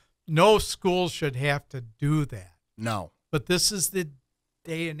 No school should have to do that. No. But this is the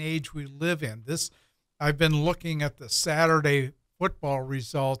day and age we live in. I've been looking at the Saturday football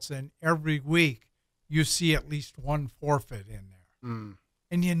results, and every week you see at least one forfeit in there. Mm.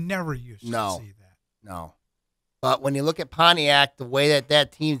 And you never used to see that. No. But when you look at Pontiac, the way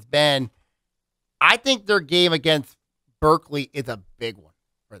that team's been, I think their game against Berkeley is a big one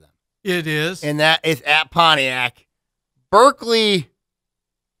for them. It is. And that is at Pontiac. Berkeley,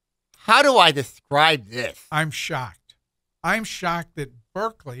 how do I describe this? I'm shocked. I'm shocked that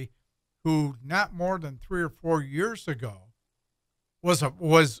Berkeley, who not more than 3 or 4 years ago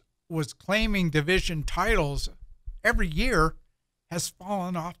was claiming division titles every year, has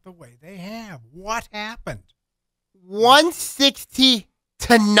fallen off the way they have. What happened?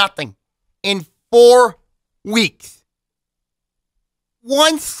 160-0 in 4 weeks.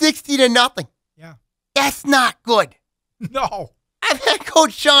 160-0. Yeah. That's not good. No. I've had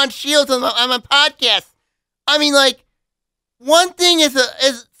Coach Sean Shields on my podcast. I mean, one thing is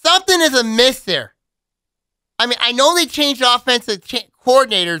something is amiss there. I mean, I know they changed offensive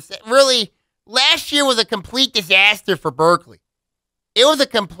coordinators. That really, last year was a complete disaster for Berkeley. It was a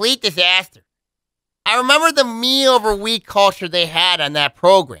complete disaster. I remember the me over we culture they had on that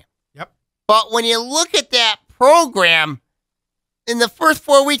program. Yep. But when you look at that program, in the first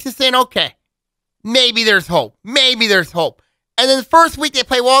 4 weeks, it's saying, okay, maybe there's hope. Maybe there's hope. And then the first week they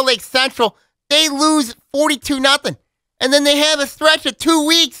play Wall Lake Central, they lose 42-0. And then they have a stretch of 2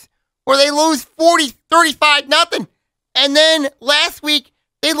 weeks where they lose 35-0. And then last week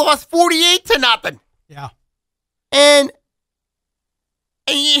they lost 48-0. Yeah. And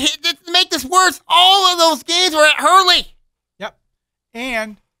to make this worse, all of those games were at Hurley. Yep.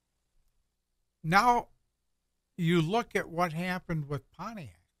 And now you look at what happened with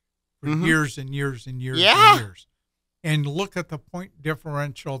Pontiac for years and years and years and years. And look at the point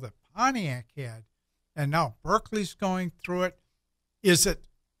differential that Pontiac had. And now Berkeley's going through it. Is it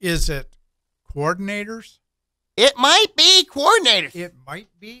coordinators? It might be coordinators. It might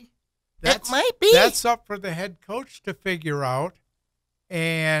be. It might be. That's up for the head coach to figure out.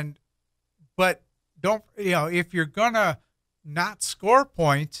 But don't, if you're going to not score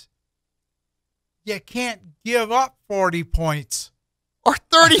points, you can't give up 40 points. Or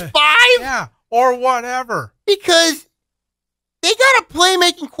 35? Yeah, or whatever. Because they got a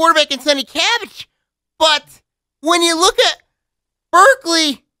playmaking quarterback in Sonny Cabbage. But when you look at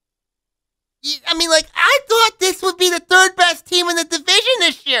Berkeley, I thought this would be the 3rd best team in the division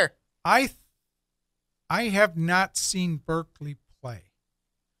this year. I have not seen Berkeley play.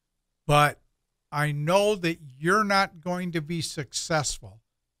 But I know that you're not going to be successful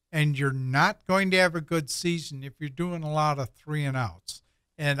and you're not going to have a good season if you're doing a lot of 3 and outs.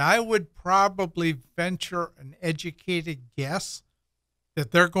 And I would probably venture an educated guess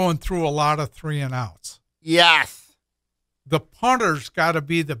that they're going through a lot of 3 and outs. Yes. The punter's got to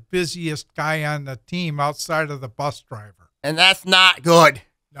be the busiest guy on the team outside of the bus driver. And that's not good.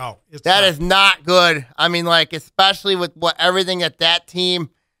 No, that is not good. I mean, especially with everything that team,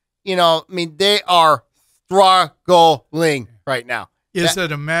 they are struggling right now. Is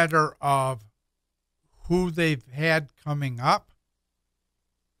it a matter of who they've had coming up?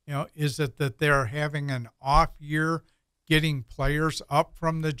 Is it that they're having an off year getting players up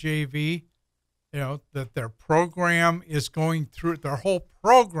from the JV? That their program is going through, their whole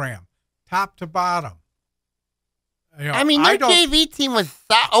program, top to bottom, I mean, their JV team was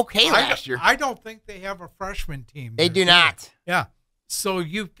okay last year. I don't think they have a freshman team. They do not. Yeah. So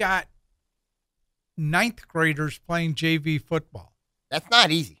you've got ninth graders playing JV football. That's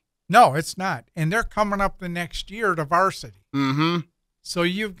not easy. No, it's not. And they're coming up the next year to varsity. Mm-hmm. So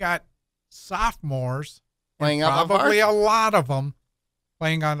you've got sophomores playing up probably a lot of them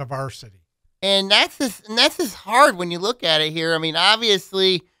playing on the varsity. And that's just hard when you look at it here. I mean,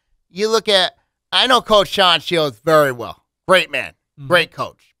 obviously, you look at, I know Coach Sean Shields very well. Great man. Mm-hmm. Great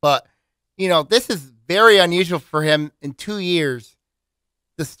coach. But, this is very unusual for him in 2 years,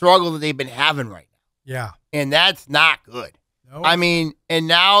 the struggle that they've been having right now. Yeah. And that's not good. Nope. I mean, and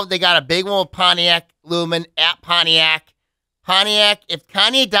now they got a big one with Pontiac Lumen at Pontiac. Pontiac, if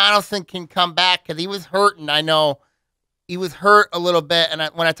Kanye Donaldson can come back, because he was hurting, I know he was hurt a little bit. And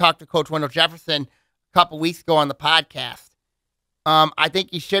when I talked to Coach Wendell Jefferson a couple weeks ago on the podcast, I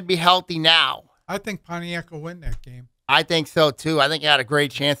think he should be healthy now. I think Pontiac will win that game. I think so, too. I think he had a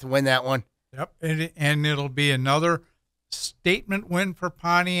great chance to win that one. Yep, and it'll be another statement win for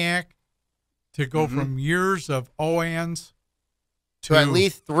Pontiac to go from years of OANs to at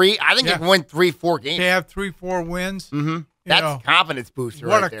least 3. I think they can win 3-4 games. They have 3-4 wins. Mm-hmm. That's a confidence booster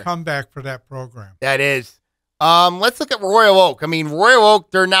right there. What a comeback for that program. That is. Let's look at Royal Oak. I mean, Royal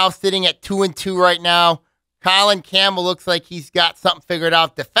Oak, they're now sitting at 2-2 right now. Colin Campbell looks like he's got something figured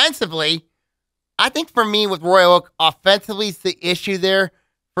out defensively. I think for me with Royal Oak, offensively is the issue there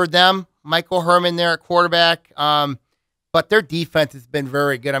for them. Michael Herman there at quarterback. But their defense has been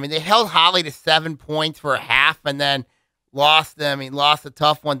very good. I mean, they held Holly to 7 points for a half and then lost them. I mean, lost a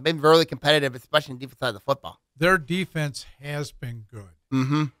tough one. Been really competitive, especially in the defense side of the football. Their defense has been good.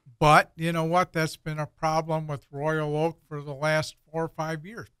 Mm-hmm. But you know what? That's been a problem with Royal Oak for the last 4 or 5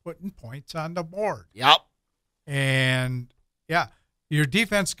 years, putting points on the board. Yep. And, your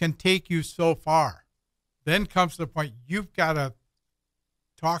defense can take you so far. Then comes the point you've got to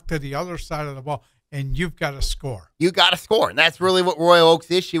talk to the other side of the ball, and you've got to score. You got to score, and that's really what Royal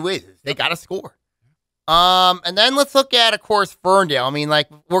Oak's issue is they got to score. And then let's look at, of course, Ferndale. I mean, like,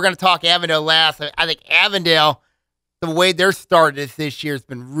 we're going to talk Avondale last. I think Avondale, the way they're started this year has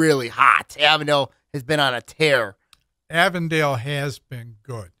been really hot. Avondale has been on a tear. Avondale has been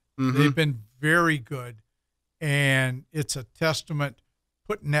good. Mm-hmm. They've been very good, and it's a testament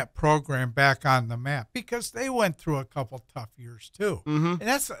putting that program back on the map because they went through a couple tough years too. Mm-hmm.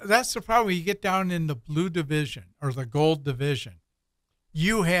 And that's the problem. You get down in the blue division or the gold division,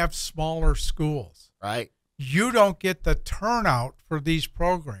 you have smaller schools. Right. You don't get the turnout for these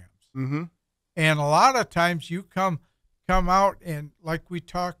programs. Mm-hmm. And a lot of times you come out and like we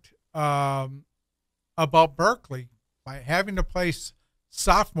talked about Berkeley, by having to play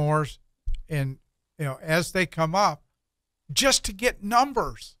sophomores and as they come up just to get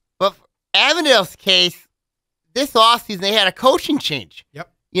numbers. But for Avondale's case, this offseason they had a coaching change. Yep.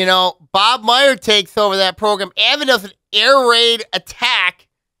 Bob Meyer takes over that program. Avondale's an air raid attack.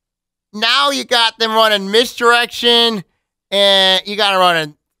 Now you got them running misdirection, and you got to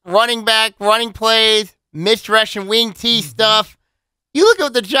run a running back, running plays, misdirection, wing T stuff. You look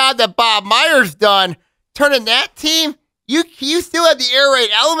at the job that Bob Meyer's done, turning that team. You still have the air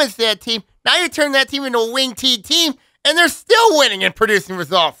raid elements to that team. Now you turn that team into a wing T team, and they're still winning and producing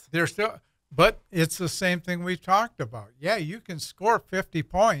results. But it's the same thing we talked about. Yeah, you can score 50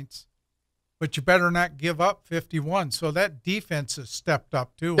 points, but you better not give up 51. So that defense has stepped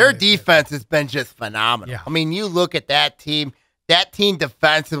up too. Their defense has been just phenomenal. Yeah. I mean, you look at that team. That team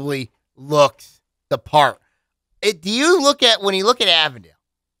defensively looks the part. When you look at Avondale,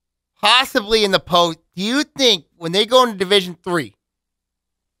 possibly in the post, do you think when they go into Division III,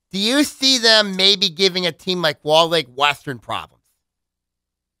 do you see them maybe giving a team like Wall Lake Western problems?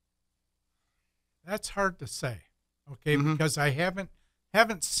 That's hard to say, okay, because I haven't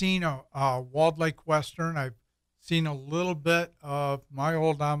seen a Walled Lake Western. I've seen a little bit of my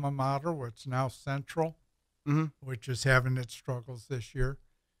old alma mater, where it's now Central, which is having its struggles this year.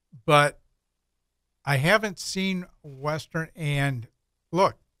 But I haven't seen Western. And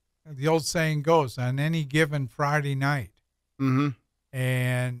look, the old saying goes, on any given Friday night. Mm-hmm.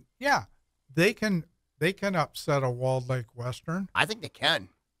 And, yeah, they can upset a Walled Lake Western. I think they can.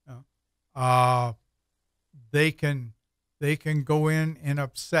 They can go in and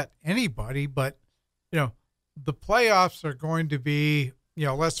upset anybody, but the playoffs are going to be,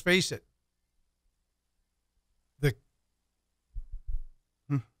 let's face it, the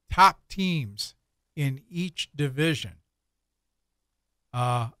top teams in each division.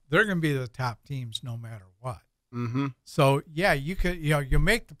 They're going to be the top teams no matter what. Mm-hmm. So yeah, you could, you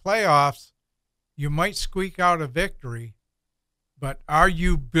make the playoffs, you might squeak out a victory. But are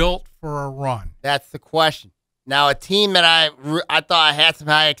you built for a run? That's the question. Now, a team that I thought I had some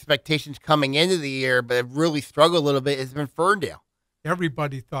high expectations coming into the year, but have really struggled a little bit, has been Ferndale.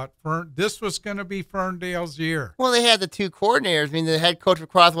 Everybody thought this was going to be Ferndale's year. Well, they had the two coordinators. I mean, the head coach of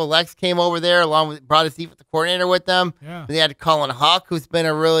Croswell, Lex, came over there along with brought his defensive coordinator with them. Yeah. They had Colin Huck, who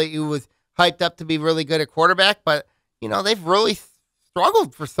was hyped up to be really good at quarterback, but they've really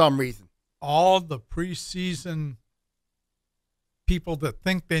struggled for some reason. All the preseason people that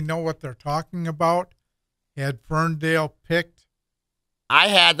think they know what they're talking about had Ferndale picked. I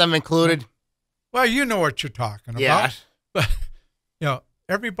had them included. Well, you know what you're talking about. Yeah. But,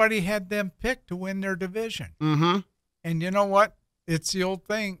 everybody had them picked to win their division. Mm-hmm. And you know what? It's the old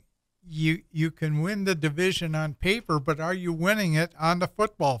thing. You can win the division on paper, but are you winning it on the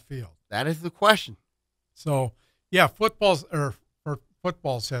football field? That is the question. So, yeah, football's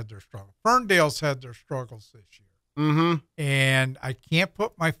had their struggles. Ferndale's had their struggles this year. Mm-hmm. And I can't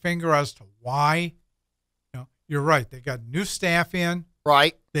put my finger as to why. You're right. They got new staff in.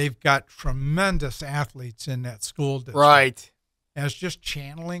 Right. They've got tremendous athletes in that school district. Right. As just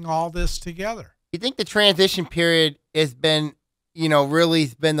channeling all this together. You think the transition period has been, really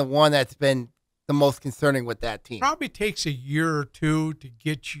been the one that's been the most concerning with that team? Probably takes a year or two to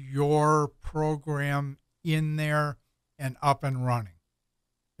get your program in there and up and running.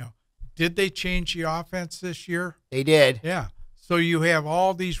 Did they change the offense this year? They did. Yeah. So you have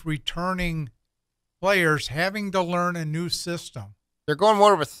all these returning players having to learn a new system. They're going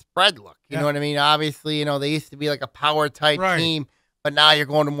more of a spread look. You Yeah. know what I mean? Obviously, they used to be like a power type Right. team, but now you're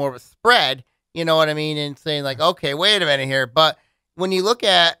going to more of a spread. You know what I mean? And saying like, okay, wait a minute here. But when you look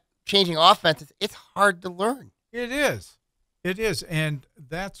at changing offenses, it's hard to learn. It is. It is. And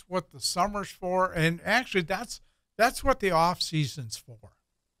that's what the summer's for. And actually, that's what the off season's for.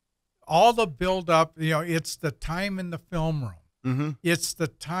 All the build up, it's the time in the film room. Mm-hmm. It's the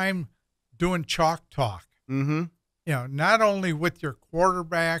time doing chalk talk. Mm-hmm. Not only with your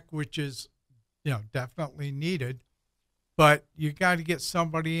quarterback, which is, definitely needed, but you got to get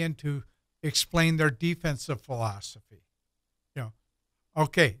somebody in to explain their defensive philosophy.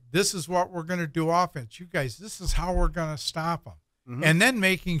 Okay, this is what we're going to do offense. You guys, this is how we're going to stop them. Mm-hmm. And then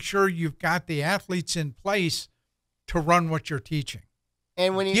making sure you've got the athletes in place to run what you're teaching.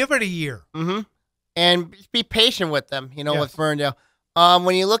 And when you Give it a year. Mm-hmm. And be patient with them, Yes. with Ferndale.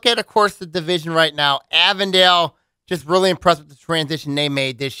 When you look at, of course, the division right now, Avondale, just really impressed with the transition they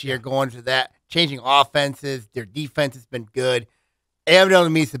made this year, going to that, changing offenses. Their defense has been good. Avondale, to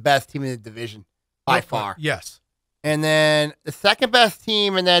me, is the best team in the division by far. Yes. And then the second best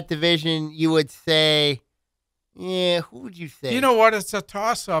team in that division, you would say, who would you say? You know what? It's a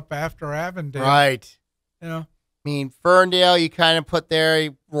toss-up after Avondale. Right. I mean, Ferndale, you kind of put there.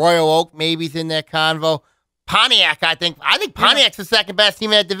 Royal Oak maybe's in that convo. Pontiac, I think Pontiac's the second best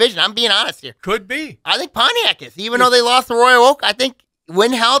team in that division. I'm being honest here. Could be. I think Pontiac is. Even though they lost to Royal Oak, I think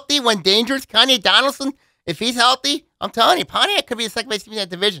when healthy, when dangerous, Kanye Donaldson, if he's healthy, I'm telling you, Pontiac could be the second best team in that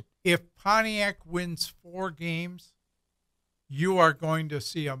division. If Pontiac wins 4 games, you are going to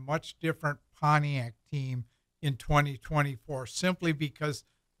see a much different Pontiac team in 2024, simply because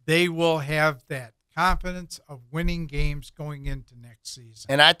they will have that confidence of winning games going into next season.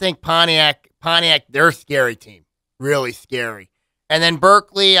 And I think Pontiac, they're a scary team. Really scary. And then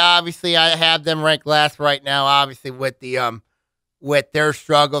Berkeley, obviously, I have them ranked last right now, obviously, with the with their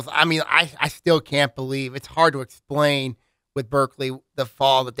struggles. I mean, I still can't believe. It's hard to explain with Berkeley the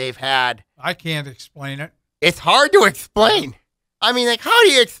fall that they've had. I can't explain it. It's hard to explain. I mean, like, how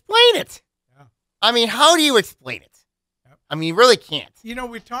do you explain it? Yeah. I mean, how do you explain it? Yep. I mean, you really can't.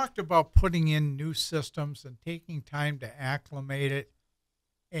 We talked about putting in new systems and taking time to acclimate it.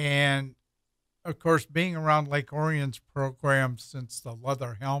 And, of course, being around Lake Orion's program since the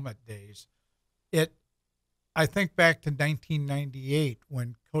leather helmet days, I think back to 1998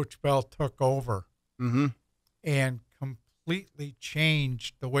 when Coach Bell took over Mm-hmm. and completely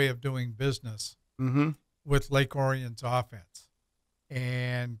changed the way of doing business Mm-hmm. with Lake Orion's offense.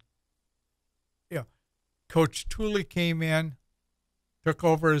 And, Coach Tooley came in, took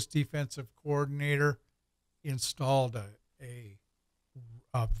over as defensive coordinator, installed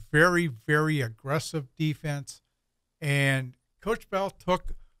a very, very aggressive defense. And Coach Bell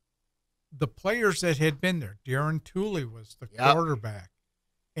took the players that had been there. Darren Tooley was the quarterback,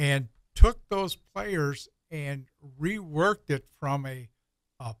 and took those players and reworked it from a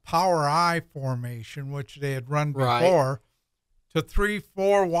power I formation, which they had run before, to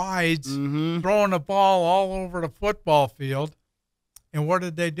 3-4 wides, throwing the ball all over the football field. And what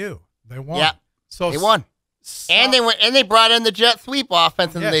did they do? They won. Yeah, so they won. And they brought in the jet sweep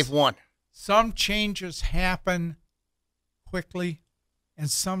offense, and they've won. Some changes happen quickly, and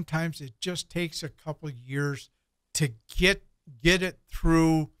sometimes it just takes a couple of years to get it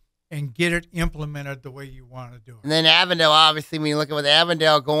through and get it implemented the way you want to do it. And then Avondale, obviously, when you look at with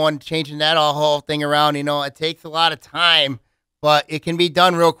Avondale going, changing that whole thing around, it takes a lot of time, but it can be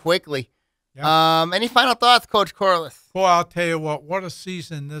done real quickly. Yeah. Any final thoughts, Coach Corliss? Well, I'll tell you what a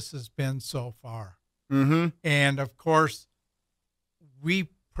season this has been so far. Mm-hmm. And, of course, we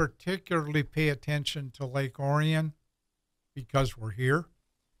particularly pay attention to Lake Orion because we're here.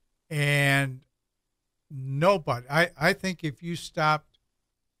 And nobody, I think if you stopped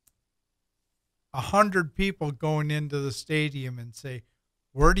 100 people going into the stadium and say,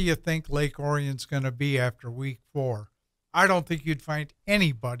 where do you think Lake Orion's going to be after week 4? I don't think you'd find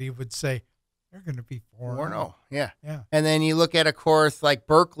anybody would say they're going to be 4-0. Yeah. Yeah. And then you look at, of course, like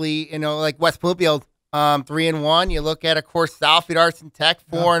Berkeley, like West Bloomfield, 3-1. You look at, of course, Southfield Arts and Tech,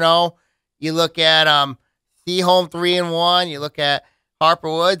 4-0. You look at Seaholm, 3-1. You look at Harper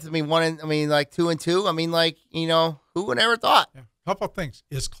Woods. 2-2. Who would ever thought? Yeah. Couple of things.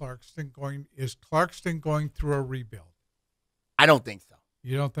 Is Clarkston going through a rebuild? I don't think so.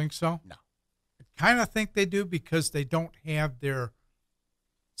 You don't think so? No. I kind of think they do because they don't have their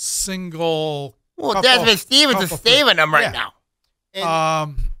single. Well, Desmond Stevens is saving them right now.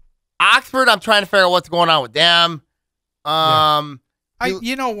 And Oxford, I'm trying to figure out what's going on with them.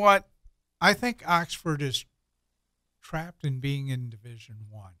 You know what? I think Oxford is trapped in being in Division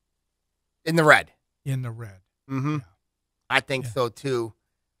I. In the red. Yeah. Mm-hmm. I think so too.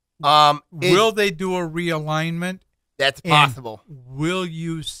 Will they do a realignment? That's possible. Will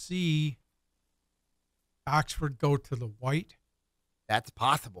you see Oxford go to the white? That's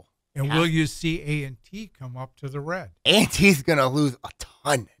possible. And will you see A&T come up to the red? A&T's going to lose a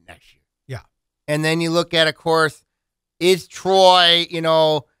ton next year. Yeah. And then you look at, of course, is Troy,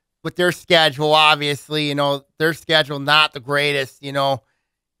 with their schedule, obviously, their schedule not the greatest,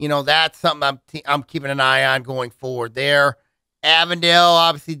 that's something I'm keeping an eye on going forward there. Avondale,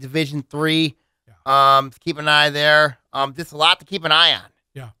 obviously, Division III. Yeah. Keep an eye there. Just a lot to keep an eye on.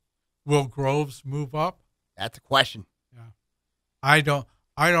 Yeah. Will Groves move up? That's a question. Yeah. I don't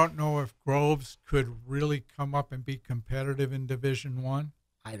know if Groves could really come up and be competitive in Division I.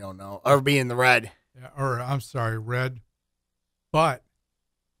 I don't know. Or be in the red. Yeah, red. But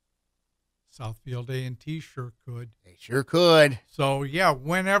Southfield A&T sure could. They sure could. So, yeah,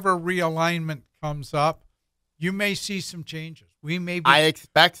 whenever realignment comes up, you may see some changes. I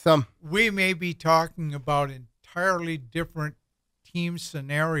expect some. We may be talking about entirely different team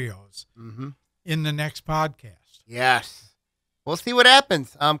scenarios in the next podcast. Yes. We'll see what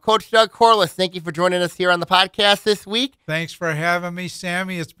happens. Coach Doug Corliss, thank you for joining us here on the podcast this week. Thanks for having me,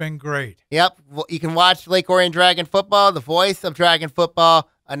 Sammy. It's been great. Yep. Well, you can watch Lake Orion Dragon Football, the voice of Dragon Football,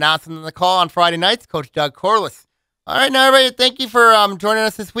 announcing the call on Friday nights, Coach Doug Corliss. All right, now, everybody, thank you for joining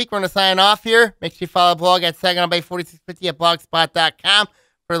us this week. We're going to sign off here. Make sure you follow the blog at Saginaw Bay 4650 at blogspot.com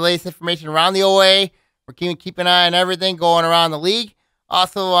for the latest information around the OAA. We're keep an eye on everything going around the league.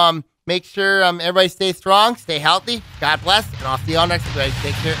 Also, make sure everybody stays strong, stay healthy. God bless, and I'll see you all next week.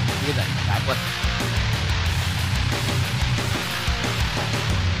 Take care. See you then. God bless.